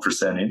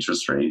 12%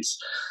 interest rates,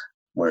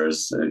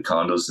 whereas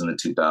condos in the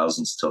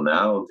 2000s till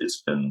now,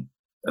 it's been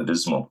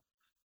abysmal.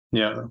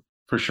 Yeah,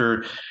 for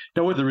sure.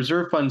 Now, with the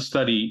reserve fund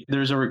study,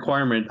 there's a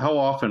requirement. How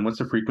often? What's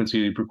the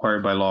frequency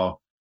required by law?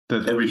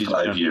 Every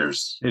 5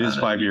 years. It is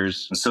 5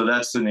 years. And so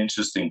that's an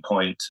interesting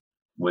point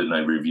when I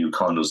review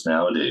condos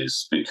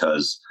nowadays,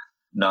 because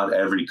not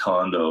every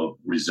condo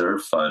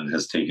reserve fund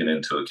has taken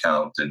into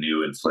account the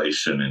new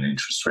inflation and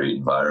interest rate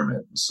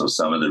environment. So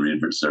some of the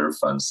reserve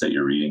funds that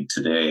you're reading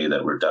today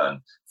that were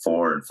done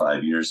 4 and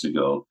 5 years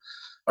ago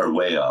are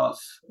way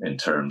off in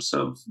terms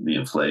of the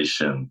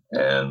inflation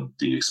and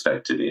the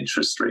expected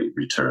interest rate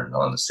return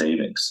on the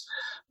savings.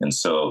 And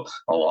so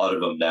a lot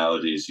of them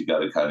nowadays, you got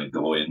to kind of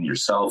go in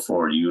yourself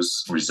or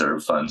use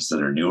reserve funds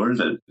that are newer,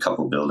 that a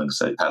couple of buildings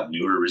that have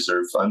newer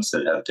reserve funds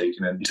that have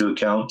taken into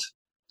account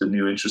the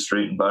new interest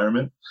rate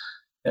environment,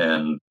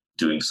 and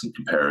doing some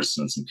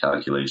comparisons and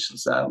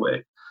calculations that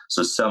way.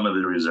 So some of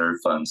the reserve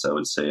funds, I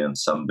would say, in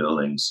some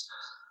buildings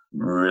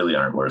really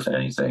aren't worth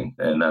anything.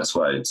 And that's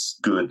why it's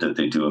good that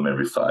they do them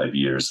every 5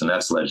 years. And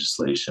that's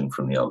legislation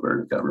from the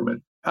Alberta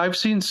government. I've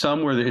seen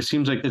some where it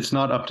seems like it's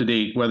not up to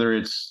date, whether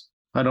it's,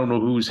 I don't know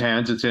whose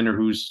hands it's in or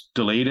who's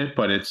delayed it,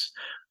 but it's,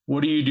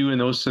 what do you do in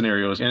those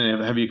scenarios?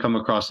 And have you come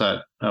across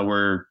that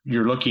where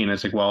you're looking,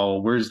 it's like,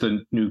 well, where's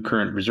the new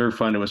current reserve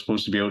fund? It was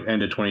supposed to be out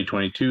end of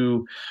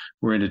 2022.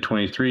 We're into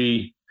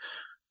 23.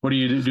 What do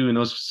you do in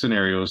those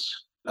scenarios?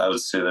 I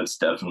would say that's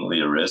definitely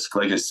a risk.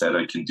 Like I said,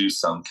 I can do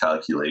some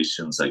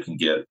calculations. I can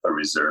get a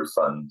reserve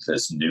fund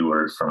that's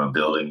newer from a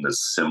building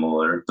that's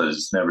similar, but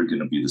it's never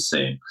going to be the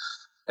same.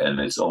 And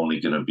it's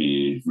only going to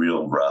be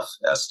real rough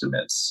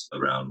estimates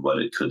around what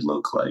it could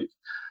look like.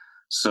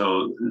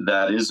 So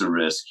that is a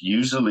risk.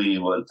 Usually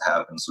what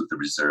happens with the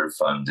reserve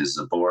fund is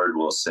the board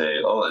will say,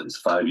 oh, it's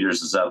 5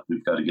 years is up.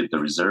 We've got to get the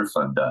reserve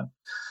fund done.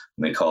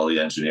 And they call the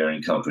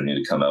engineering company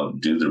to come out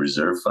and do the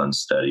reserve fund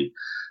study.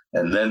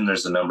 And then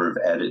there's a number of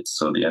edits.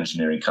 So the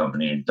engineering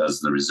company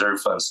does the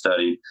reserve fund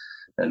study,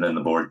 and then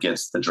the board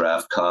gets the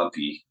draft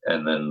copy,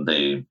 and then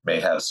they may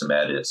have some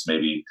edits.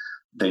 Maybe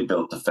they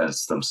built the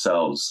fence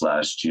themselves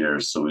last year,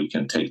 so we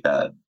can take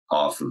that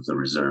off of the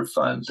reserve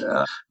fund.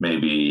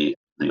 Maybe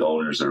The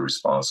owners are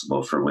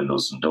responsible for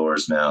windows and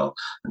doors now.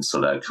 And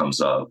so that comes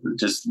up.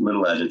 Just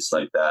little edits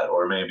like that.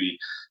 Or maybe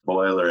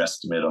boiler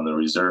estimate on the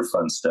reserve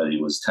fund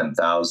study was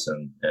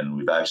 10,000. And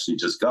we've actually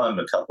just gotten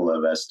a couple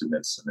of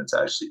estimates and it's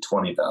actually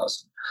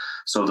 20,000.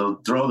 So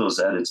they'll throw those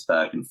edits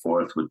back and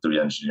forth with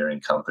the engineering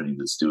company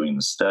that's doing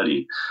the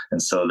study.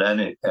 And so then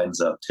it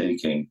ends up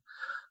taking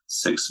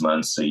 6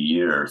 months, a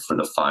year for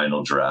the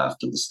final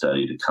draft of the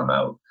study to come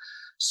out.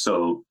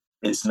 So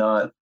it's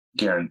not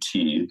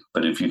guaranteed,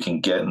 but if you can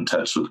get in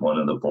touch with one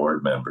of the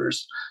board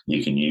members,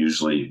 you can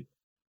usually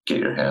get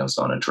your hands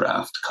on a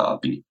draft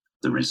copy of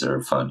the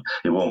reserve fund.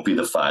 It won't be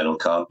the final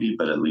copy,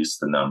 but at least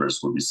the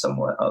numbers will be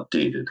somewhat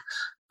updated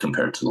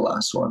compared to the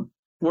last one.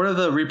 What are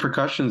the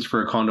repercussions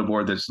for a condo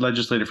board that's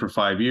legislated for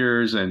 5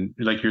 years? And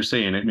like you're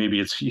saying,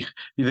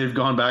 they've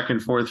gone back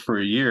and forth for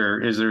a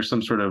year. Is there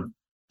some sort of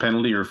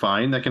penalty or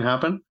fine that can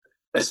happen?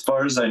 As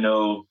far as I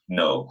know,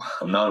 no.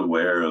 I'm not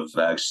aware of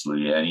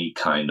actually any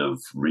kind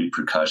of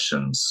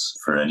repercussions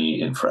for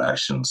any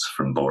infractions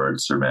from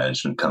boards or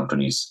management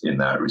companies in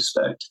that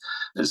respect.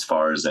 As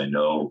far as I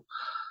know,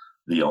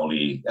 the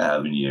only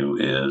avenue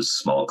is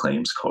small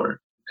claims court,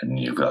 and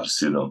you've got to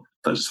sue them.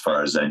 But as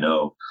far as I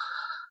know,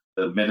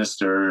 the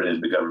minister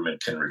and the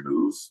government can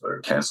remove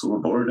or cancel a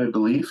board, I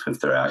believe, if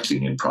they're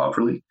acting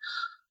improperly.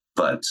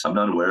 But I'm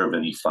not aware of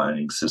any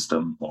fining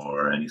system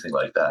or anything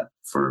like that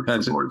for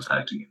boards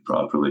acting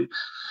improperly.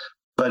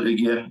 But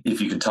again,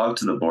 if you can talk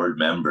to the board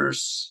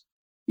members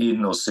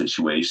in those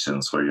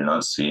situations where you're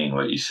not seeing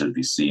what you should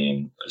be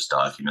seeing, there's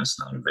documents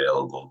not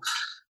available,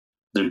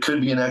 there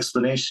could be an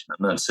explanation.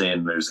 I'm not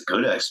saying there's a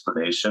good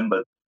explanation,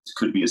 but it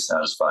could be a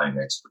satisfying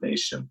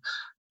explanation.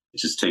 It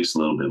just takes a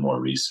little bit more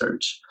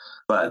research.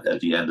 But at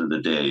the end of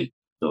the day,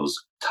 those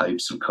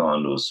types of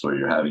condos where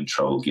you're having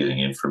trouble getting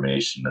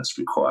information that's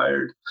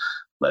required,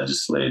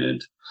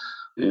 legislated,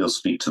 it'll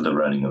speak to the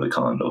running of the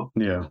condo.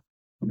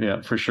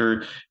 Yeah, for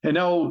sure. And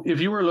now,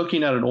 if you were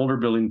looking at an older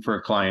building for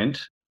a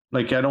client,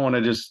 like I don't want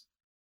to just,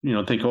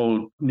 think,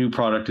 oh, new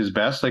product is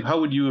best. Like, how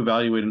would you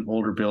evaluate an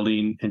older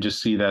building and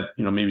just see that,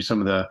 maybe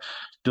some of the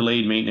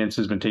delayed maintenance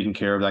has been taken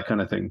care of, that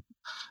kind of thing?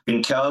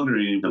 In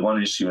Calgary, the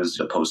one issue is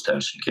the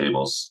post-tension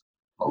cables.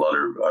 A lot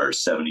of our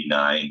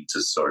 79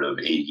 to sort of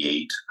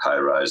 88 high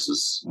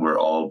rises were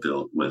all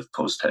built with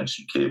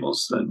post-tension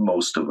cables,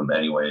 most of them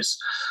anyways.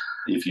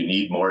 If you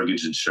need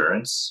mortgage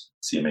insurance,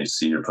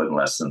 CMHC are putting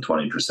less than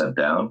 20%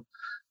 down,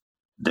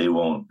 they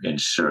won't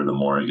insure the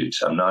mortgage.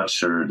 I'm not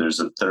sure.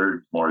 There's a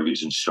third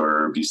mortgage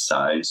insurer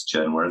besides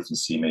Genworth and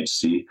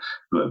CMHC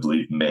who I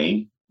believe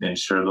may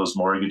insure those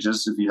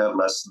mortgages if you have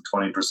less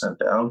than 20%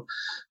 down.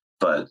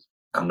 But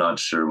I'm not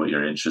sure what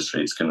your interest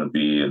rate's going to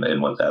be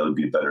and what that would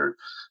be better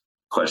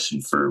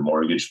question for a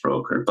mortgage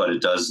broker, but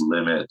it does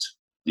limit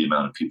the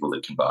amount of people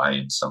that can buy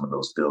in some of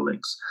those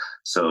buildings.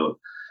 So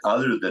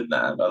other than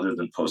that, other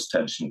than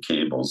post-tension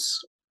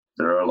cables,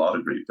 there are a lot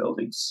of great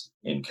buildings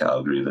in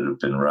Calgary that have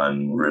been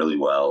run really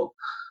well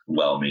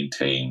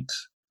maintained.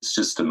 It's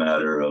just a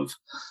matter of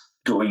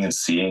going and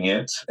seeing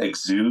it.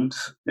 Exude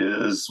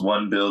is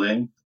one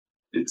building.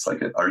 It's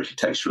like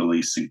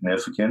architecturally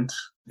significant.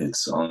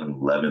 It's on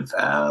 11th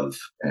Ave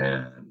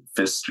and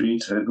 5th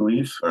Street, I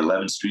believe, or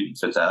 11th Street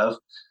and 5th Ave.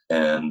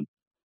 And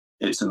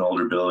it's an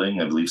older building,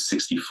 I believe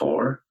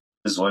 64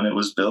 is when it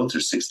was built, or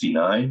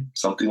 69,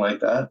 something like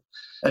that.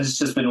 And it's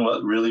just been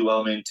really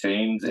well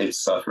maintained.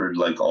 It's suffered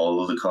like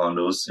all of the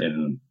condos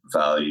in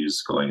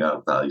values going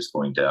up, values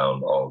going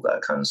down, all of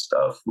that kind of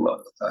stuff,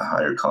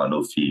 higher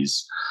condo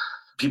fees.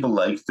 People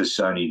like the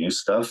shiny new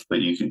stuff,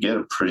 but you could get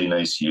a pretty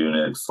nice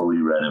unit, fully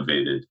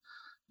renovated,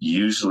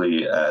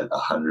 usually at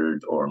 $100,000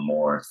 or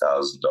more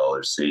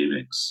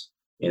savings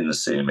in the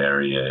same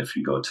area if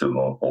you go to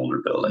an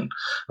older building.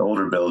 An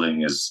older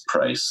building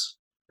price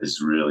is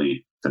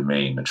really the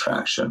main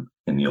attraction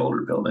in the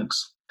older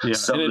buildings. Yeah,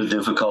 some of the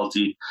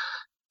difficulty,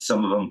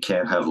 some of them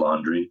can't have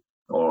laundry,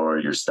 or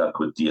you're stuck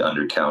with the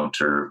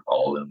under-counter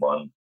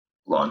all-in-one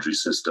laundry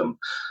system.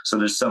 So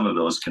there's some of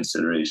those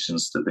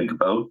considerations to think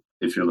about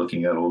if you're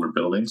looking at older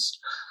buildings.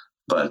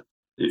 But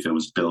if it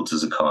was built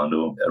as a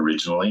condo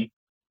originally,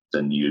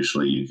 then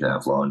usually you can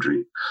have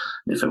laundry.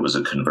 If it was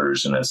a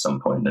conversion at some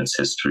point in its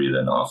history,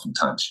 then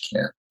oftentimes you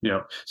can't.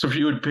 Yeah. So if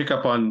you would pick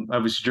up on,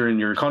 obviously during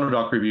your condo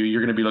doc review,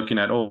 you're going to be looking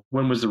at,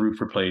 when was the roof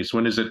replaced?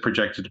 When is it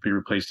projected to be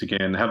replaced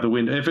again? Have the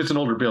window, if it's an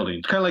older building,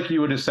 it's kind of like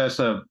you would assess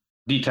a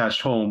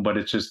detached home, but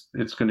it's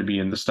going to be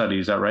in the study.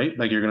 Is that right?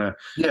 Like you're going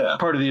to,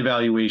 part of the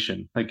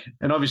evaluation,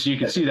 and obviously you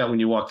can see that when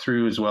you walk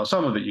through as well.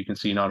 Some of it you can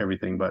see, not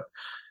everything, but.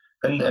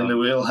 And they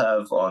will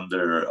have on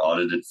their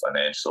audited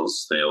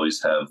financials, they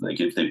always have, like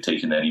if they've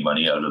taken any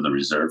money out of the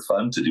reserve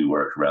fund to do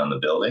work around the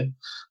building,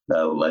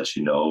 that'll let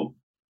you know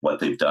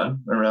what they've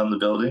done around the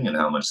building and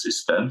how much they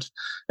spent.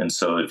 And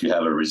so if you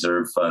have a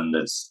reserve fund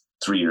that's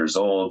 3 years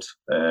old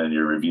and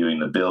you're reviewing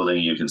the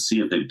building, you can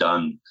see if they've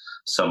done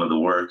some of the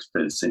work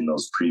that's in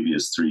those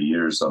previous 3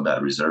 years on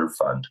that reserve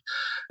fund.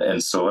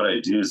 And so what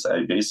I do is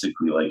I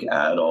basically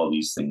add all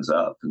these things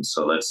up. And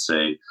so let's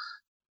say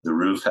the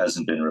roof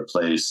hasn't been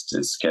replaced.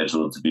 It's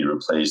scheduled to be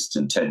replaced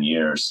in 10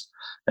 years,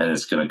 and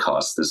it's going to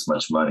cost this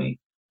much money.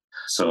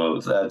 So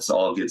that's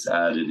all gets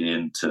added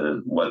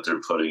into what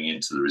they're putting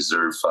into the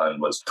reserve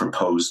fund, what's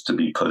proposed to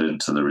be put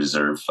into the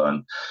reserve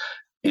fund.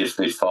 If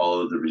they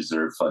follow the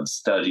reserve fund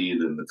study,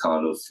 then the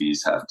condo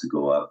fees have to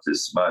go up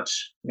this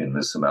much in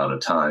this amount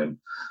of time.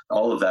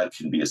 All of that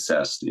can be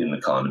assessed in the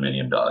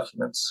condominium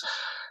documents.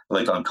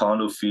 Like on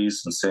condo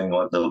fees and saying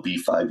what they'll be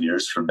 5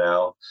 years from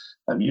now,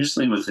 I'm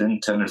usually within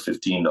 $10 or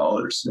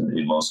 $15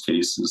 in most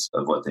cases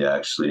of what they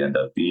actually end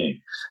up being.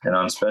 And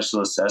on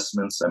special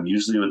assessments, I'm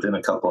usually within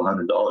a couple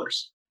 $100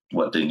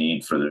 what they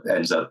need for the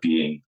ends up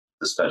being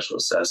the special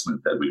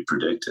assessment that we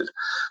predicted.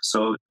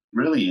 So it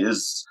really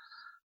is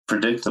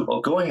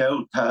predictable. Going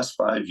out past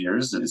 5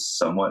 years is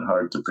somewhat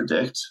hard to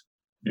predict.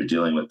 You're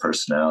dealing with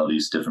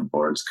personalities, different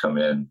boards come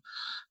in.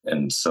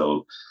 And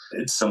so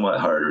it's somewhat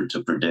harder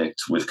to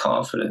predict with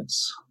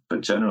confidence.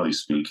 But generally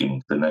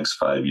speaking, the next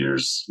 5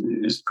 years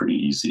is pretty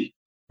easy.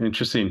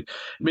 Interesting.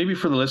 Maybe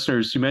for the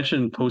listeners, you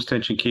mentioned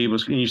post-tension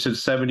cables, and you said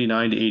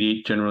 79 to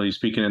 88, generally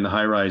speaking, in the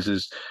high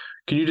rises.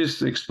 Can you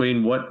just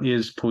explain what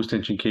is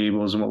post-tension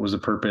cables and what was the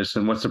purpose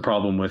and what's the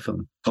problem with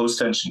them?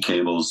 Post-tension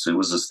cables, it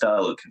was a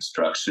style of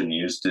construction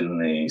used in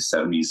the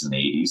 70s and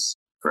 80s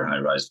for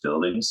high-rise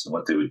buildings. And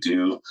what they would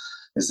do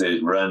is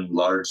they'd run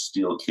large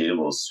steel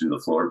cables through the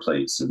floor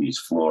plates of each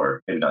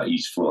floor, maybe not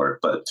each floor,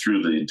 but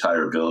through the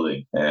entire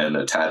building and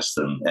attach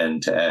them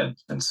end to end.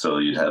 And so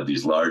you'd have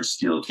these large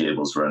steel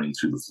cables running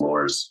through the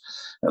floors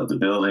of the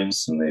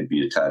buildings, and they'd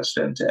be attached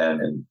end to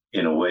end and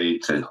in a way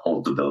to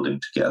hold the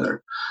building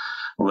together.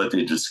 What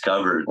they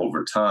discovered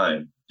over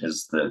time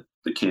is that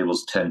the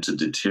cables tend to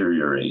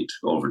deteriorate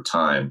over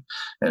time,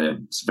 and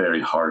it's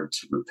very hard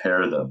to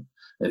repair them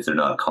if they're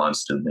not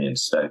constantly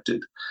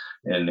inspected.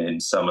 And in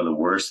some of the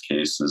worst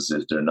cases,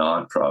 if they're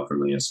not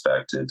properly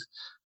inspected,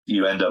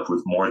 you end up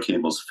with more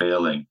cables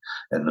failing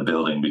and the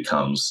building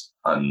becomes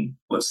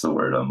what's the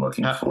word I'm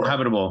looking for?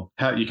 Habitable.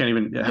 You can't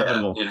even,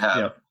 habitable.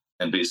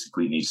 And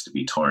basically needs to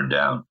be torn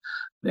down.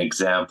 An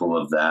example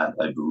of that,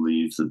 I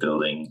believe the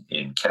building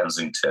in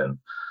Kensington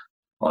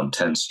on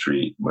 10th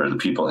Street, where the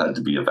people had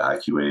to be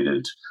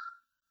evacuated.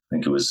 I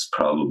think it was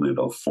probably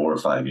about 4 or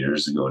 5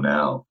 years ago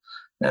now.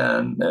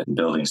 And the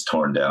building's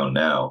torn down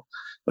now.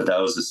 But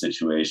that was the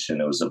situation.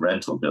 It was a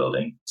rental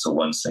building. So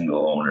one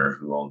single owner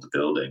who owned the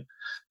building,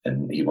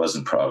 and he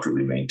wasn't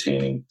properly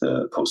maintaining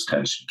the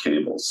post-tension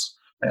cables,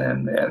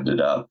 and ended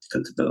up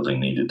that the building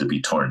needed to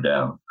be torn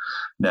down.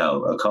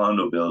 Now, a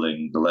condo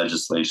building, the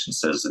legislation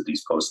says that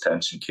these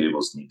post-tension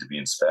cables need to be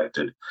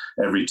inspected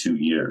every 2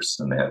 years,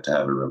 and they have to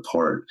have a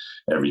report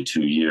every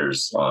 2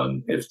 years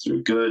on if they're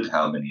good,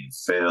 how many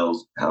have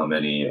failed, how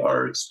many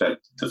are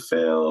expected to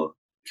fail,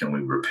 can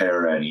we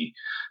repair any?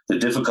 The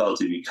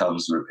difficulty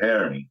becomes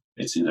repairing.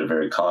 It's either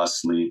very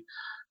costly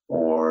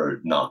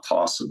or not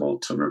possible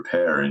to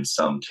repair in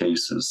some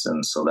cases.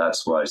 And so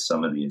that's why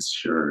some of the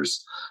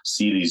insurers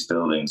see these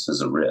buildings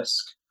as a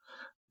risk.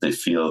 They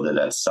feel that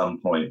at some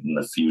point in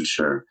the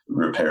future,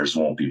 repairs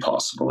won't be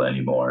possible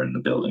anymore and the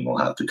building will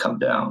have to come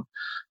down.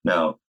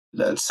 Now,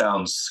 that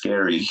sounds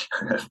scary,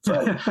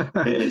 but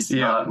it's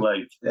not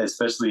like,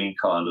 especially in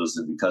condos,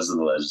 and because of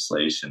the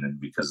legislation and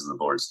because of the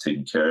boards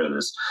taking care of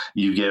this,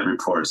 you get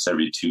reports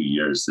every 2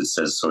 years that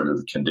says sort of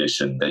the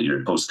condition that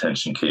your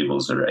post-tension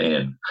cables are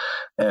in.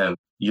 And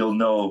you'll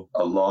know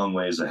a long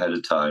ways ahead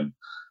of time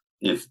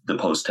if the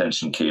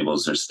post-tension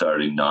cables are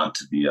starting not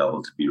to be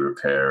able to be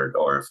repaired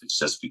or if it's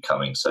just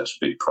becoming such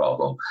a big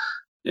problem.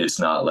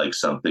 It's not like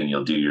something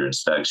you'll do your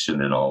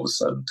inspection and all of a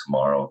sudden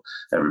tomorrow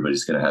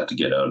everybody's going to have to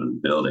get out of the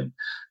building.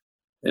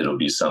 It'll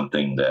be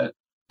something that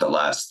the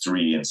last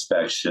 3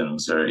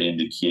 inspections are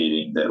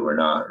indicating that we're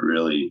not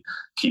really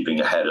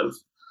keeping ahead of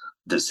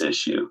this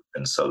issue.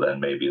 And so then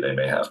maybe they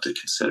may have to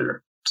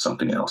consider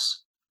something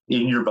else.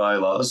 In your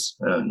bylaws,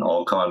 and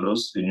all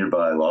condos, in your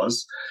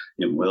bylaws,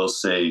 it will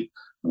say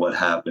what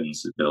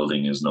happens if the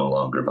building is no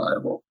longer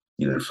viable,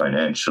 either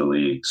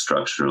financially,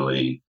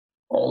 structurally,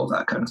 all of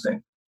that kind of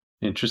thing.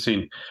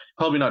 Interesting.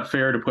 Probably not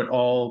fair to put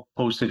all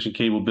post-tension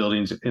cable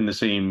buildings in the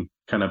same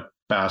kind of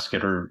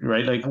basket, or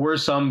right? Like, were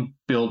some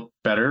built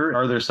better?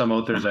 Are there some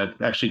out there that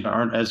actually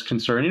aren't as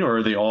concerning, or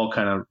are they all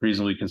kind of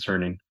reasonably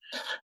concerning?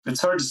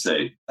 It's hard to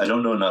say. I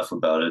don't know enough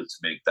about it to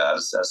make that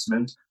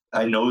assessment.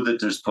 I know that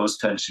there's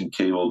post-tension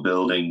cable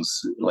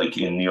buildings, like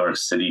in New York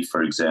City,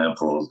 for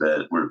example,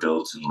 that were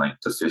built in like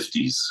the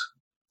 50s,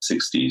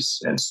 60s,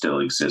 and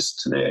still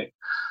exist today.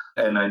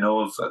 And I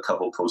know of a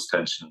couple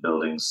post-tension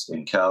buildings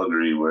in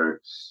Calgary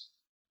where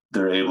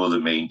they're able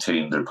to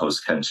maintain their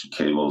post-tension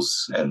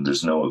cables and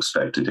there's no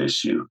expected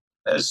issue.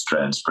 As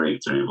strands break,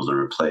 they're able to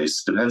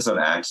replace. Depends on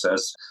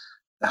access,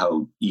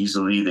 how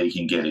easily they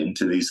can get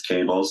into these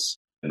cables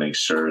and make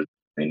sure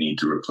they need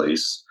to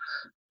replace,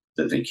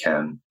 that they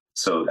can.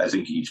 So I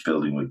think each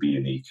building would be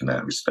unique in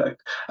that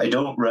respect. I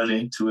don't run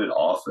into it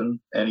often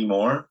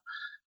anymore,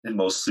 and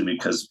mostly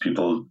because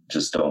people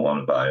just don't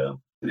want to buy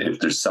them. If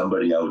there's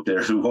somebody out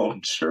there who won't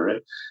insure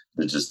it,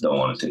 they just don't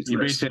want to take the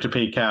risk. You basically have to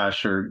pay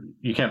cash, or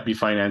you can't be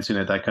financing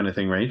it, that kind of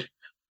thing, right?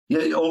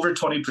 Yeah, over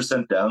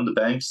 20% down, the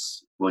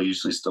banks will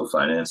usually still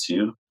finance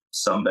you.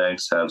 Some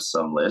banks have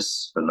some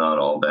lists, but not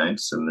all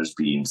banks, and there's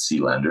B and C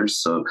lenders.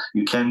 So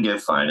you can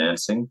get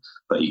financing,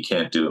 but you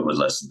can't do it with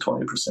less than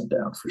 20%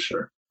 down for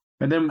sure.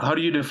 And then how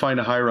do you define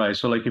a high rise?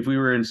 So like if we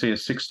were in, say, a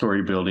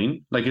 6-story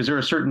building, like is there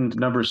a certain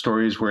number of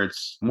stories where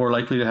it's more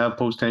likely to have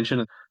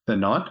post-tension than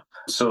not?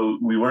 So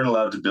we weren't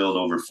allowed to build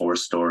over 4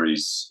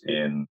 stories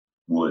in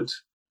wood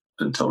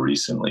until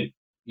recently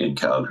in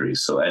Calgary.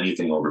 So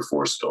anything over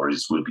 4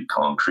 stories would be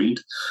concrete.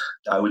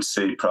 I would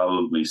say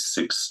probably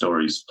 6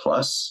 stories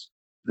plus.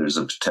 There's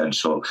a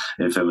potential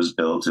if it was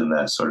built in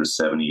that sort of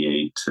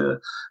 78 to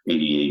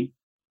 88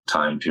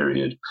 time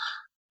period,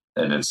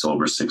 and it's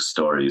over 6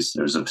 stories,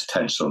 there's a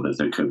potential that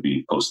there could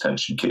be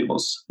post-tension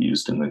cables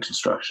used in the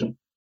construction.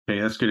 Okay,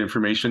 that's good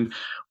information.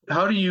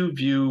 How do you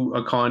view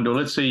a condo?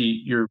 Let's say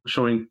you're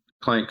showing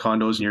client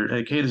condos and you're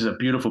like, hey, this is a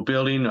beautiful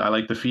building. I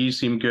like the fees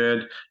seem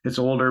good. It's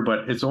older,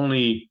 but it's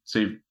only,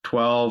 say,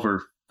 12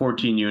 or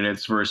 14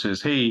 units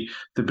versus, hey,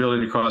 the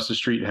building across the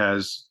street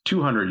has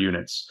 200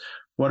 units.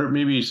 What are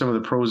maybe some of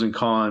the pros and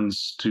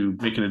cons to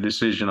making a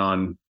decision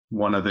on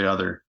one or the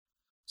other?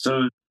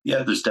 So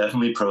yeah, there's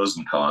definitely pros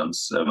and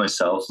cons. I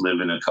myself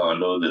live in a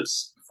condo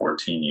that's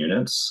 14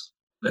 units.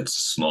 It's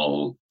a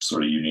small,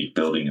 sort of unique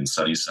building in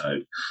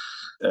Sunnyside.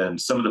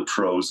 And some of the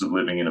pros of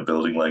living in a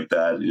building like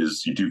that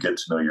is you do get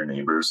to know your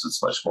neighbors.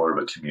 It's much more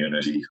of a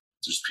community.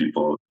 There's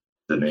people,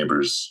 the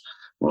neighbors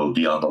will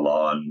be on the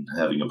lawn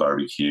having a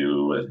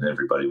barbecue and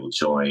everybody will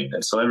join.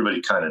 And so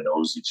everybody kind of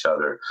knows each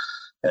other.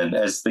 And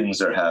as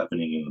things are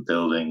happening in the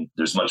building,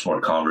 there's much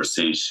more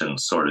conversation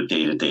sort of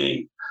day to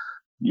day.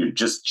 You're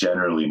just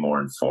generally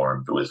more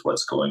informed with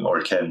what's going,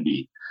 or can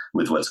be,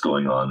 with what's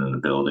going on in the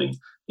building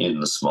in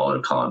the smaller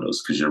condos,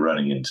 because you're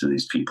running into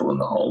these people in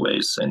the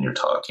hallways and you're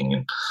talking,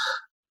 and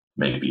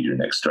maybe your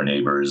next door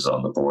neighbor is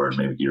on the board,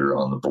 maybe you're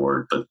on the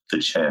board, but the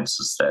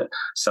chances that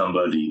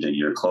somebody that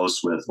you're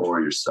close with or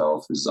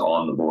yourself is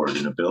on the board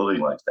in a building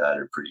like that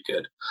are pretty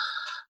good.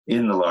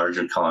 In the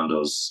larger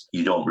condos,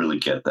 you don't really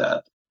get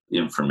that.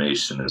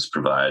 Information is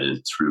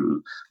provided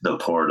through the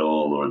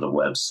portal or the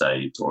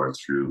website or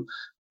through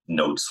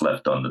notes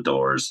left on the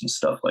doors and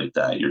stuff like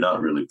that. You're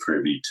not really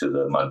privy to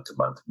the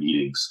month-to-month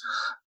meetings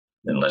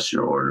unless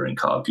you're ordering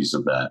copies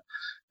of that.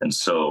 And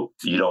so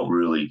you don't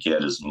really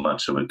get as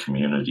much of a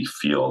community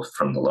feel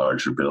from the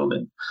larger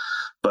building.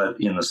 But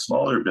in the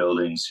smaller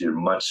buildings, you're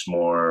much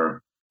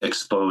more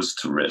exposed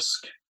to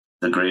risk.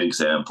 The great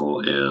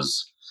example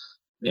is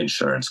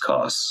insurance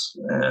costs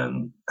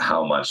and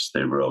how much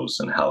they rose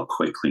and how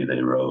quickly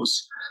they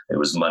rose. It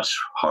was much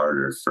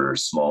harder for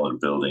smaller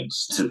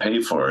buildings to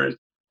pay for it.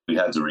 We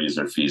had to raise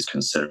our fees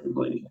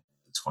considerably,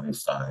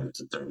 25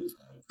 to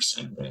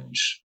 35%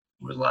 range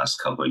over the last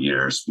couple of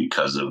years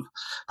because of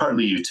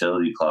partly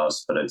utility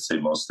costs, but I'd say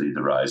mostly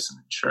the rise in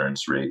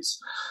insurance rates.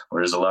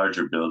 Whereas a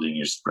larger building,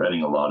 you're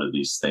spreading a lot of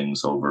these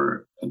things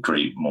over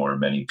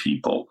many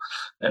people.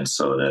 And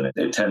so then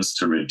it tends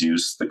to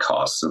reduce the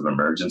costs of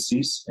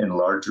emergencies in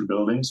larger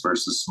buildings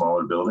versus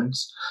smaller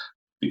buildings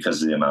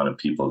because of the amount of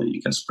people that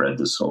you can spread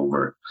this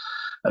over.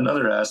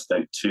 Another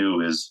aspect too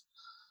is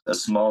a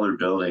smaller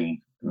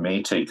building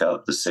may take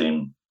up the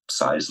same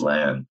size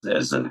land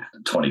as a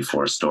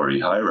 24-story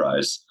high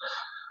rise.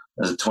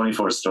 As a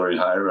 24-story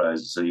high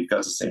rise, so you've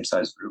got the same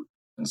size roof.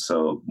 And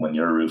so when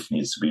your roof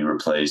needs to be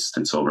replaced,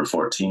 it's over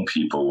 14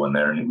 people when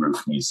their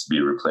roof needs to be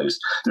replaced.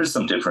 There's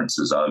some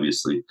differences,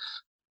 obviously,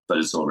 but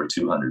it's over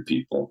 200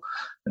 people.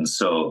 And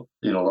so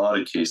in a lot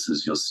of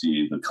cases, you'll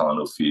see the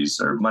condo fees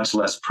are much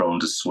less prone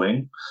to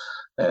swing.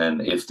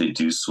 And if they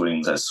do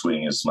swing, that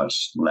swing is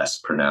much less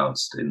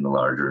pronounced in the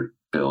larger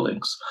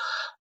buildings.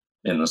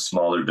 In the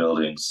smaller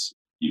buildings,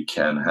 you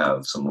can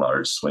have some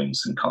large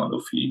swings in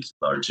condo fees,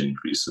 large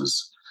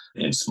increases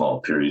in small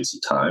periods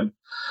of time.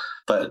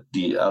 But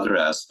the other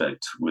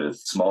aspect with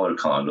smaller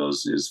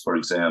condos is, for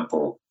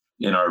example,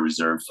 in our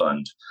reserve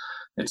fund,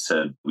 it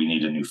said we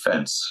need a new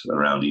fence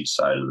around each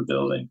side of the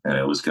building. And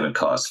it was going to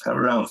cost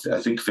around,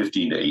 I think,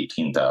 $15,000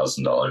 to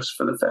 $18,000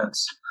 for the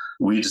fence.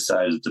 We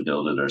decided to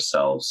build it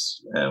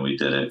ourselves, and we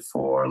did it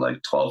for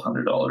like $1,200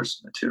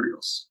 in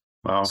materials.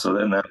 Wow. So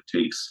then that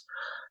takes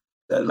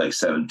like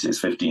 $7,000 to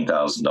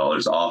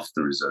 $15,000 off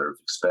the reserve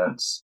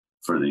expense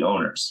for the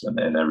owners,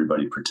 and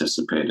everybody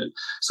participated.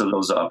 So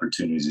those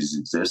opportunities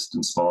exist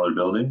in smaller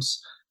buildings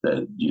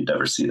that you'd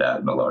never see that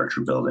in a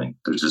larger building.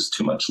 There's just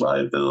too much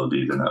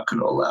liability. They're not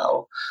going to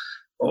allow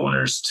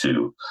owners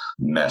to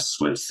mess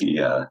with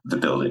the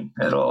building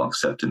at all,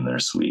 except in their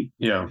suite.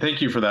 Yeah,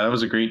 thank you for that. That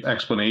was a great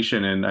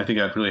explanation, and I think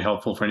that's really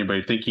helpful for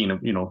anybody thinking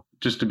of,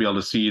 just to be able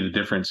to see the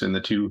difference in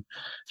the two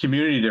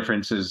community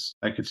differences.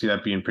 I could see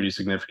that being pretty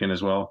significant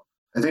as well.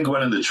 I think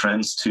one of the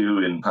trends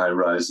too in high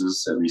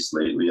rises, at least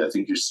lately, I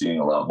think you're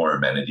seeing a lot more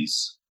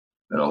amenities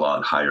and a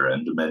lot higher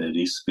end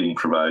amenities being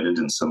provided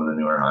in some of the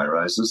newer high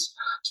rises,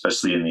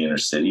 especially in the inner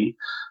city.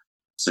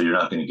 So you're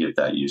not going to get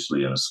that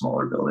usually in a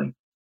smaller building.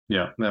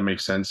 Yeah, that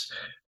makes sense.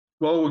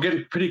 Well, we're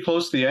getting pretty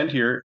close to the end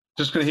here.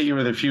 Just going to hit you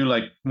with a few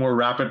more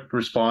rapid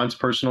response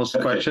personal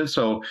questions.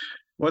 So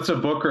what's a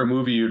book or a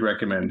movie you'd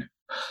recommend?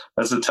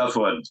 That's a tough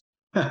one.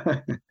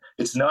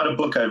 It's not a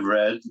book I've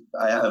read.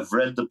 I have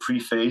read the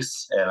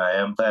preface and I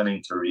am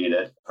planning to read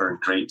it. Heard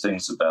great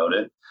things about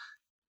it.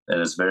 And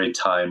it's very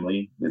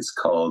timely. It's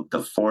called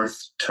The Fourth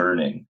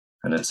Turning.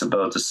 And it's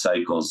about the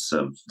cycles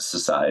of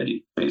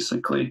society,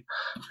 basically,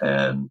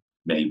 and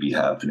maybe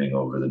happening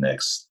over the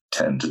next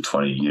 10 to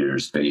 20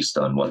 years based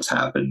on what's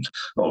happened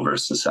over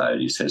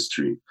society's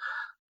history.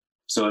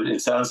 So it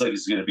sounds like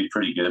it's going to be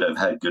pretty good. I've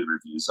had good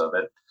reviews of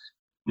it.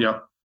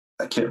 Yep.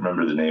 I can't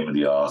remember the name of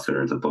the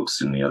author. The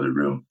book's in the other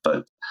room,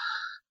 but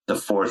The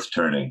Fourth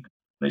Turning,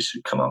 they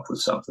should come up with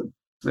something.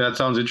 That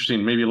sounds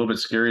interesting. Maybe a little bit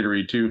scary to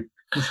read too.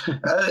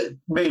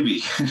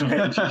 Maybe.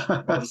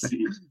 We'll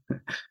see.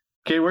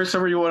 Okay, where's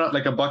somewhere you want,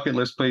 like a bucket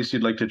list place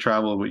you'd like to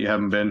travel, but you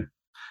haven't been?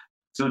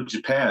 So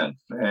Japan,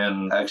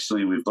 and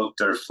actually we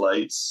booked our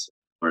flights.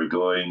 We're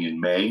going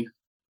in May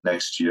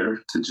next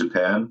year to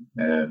Japan,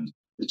 and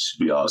it should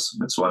be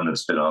awesome. It's one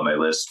that's been on my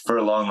list for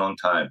a long, long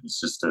time. It's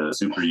just a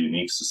super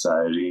unique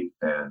society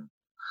and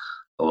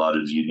a lot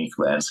of unique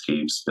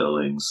landscapes,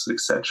 buildings,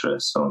 etc.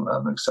 So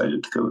I'm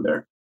excited to go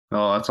there.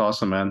 Oh, that's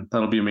awesome, man.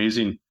 That'll be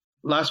amazing.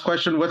 Last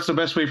question. What's the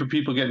best way for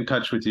people to get in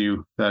touch with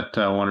you that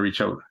want to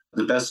reach out?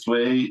 The best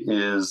way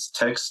is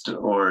text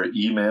or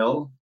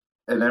email.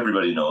 And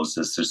everybody knows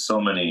this. There's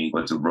so many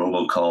with the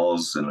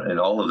robocalls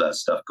and all of that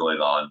stuff going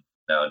on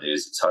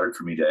nowadays. It's hard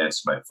for me to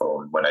answer my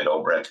phone when I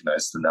don't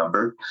recognize the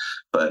number,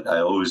 but I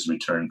always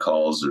return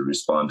calls or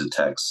respond to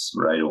texts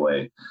right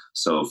away.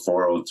 So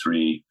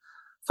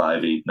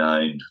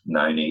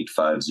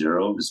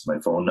 403-589-9850 is my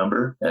phone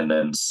number. And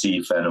then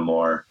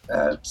Fenemore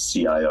at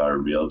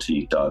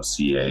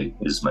cirrealty.ca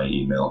is my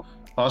email.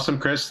 Awesome,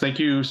 Chris. Thank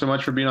you so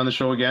much for being on the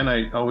show again.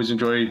 I always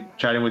enjoy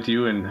chatting with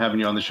you and having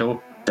you on the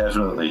show.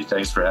 Definitely.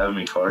 Thanks for having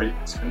me, Corey.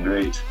 It's been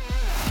great.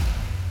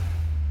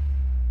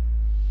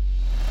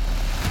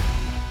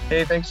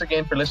 Hey, thanks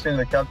again for listening to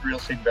the Calgary Real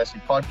Estate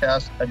Investing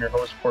Podcast. I'm your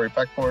host, Corey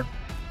Peckford.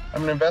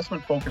 I'm an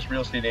investment-focused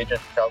real estate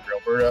agent in Calgary,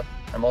 Alberta.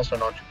 I'm also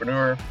an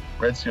entrepreneur,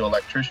 Red Seal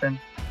electrician,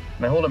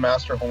 and I hold a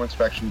Master Home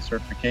Inspection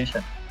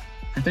certification.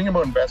 If you're thinking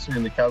about investing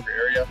in the Calgary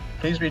area,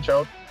 please reach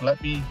out and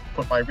let me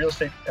put my real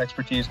estate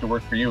expertise to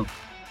work for you.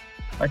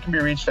 I can be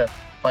reached at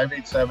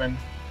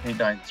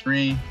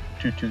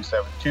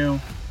 587-893-2272.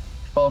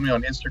 Follow me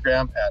on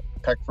Instagram at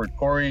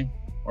PeckfordCorey,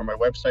 or my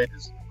website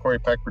is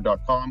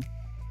coreypeckford.com.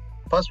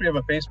 Plus, we have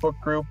a Facebook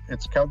group.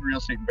 It's Calgary Real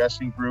Estate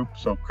Investing Group,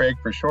 so Craig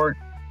for short.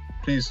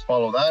 Please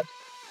follow that.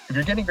 If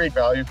you're getting great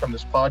value from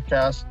this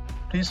podcast,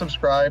 please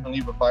subscribe and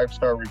leave a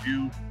 5-star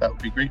review. That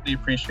would be greatly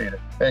appreciated.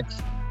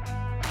 Thanks.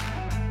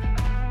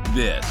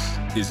 This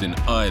is an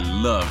I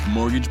Love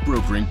Mortgage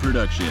Brokering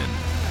production.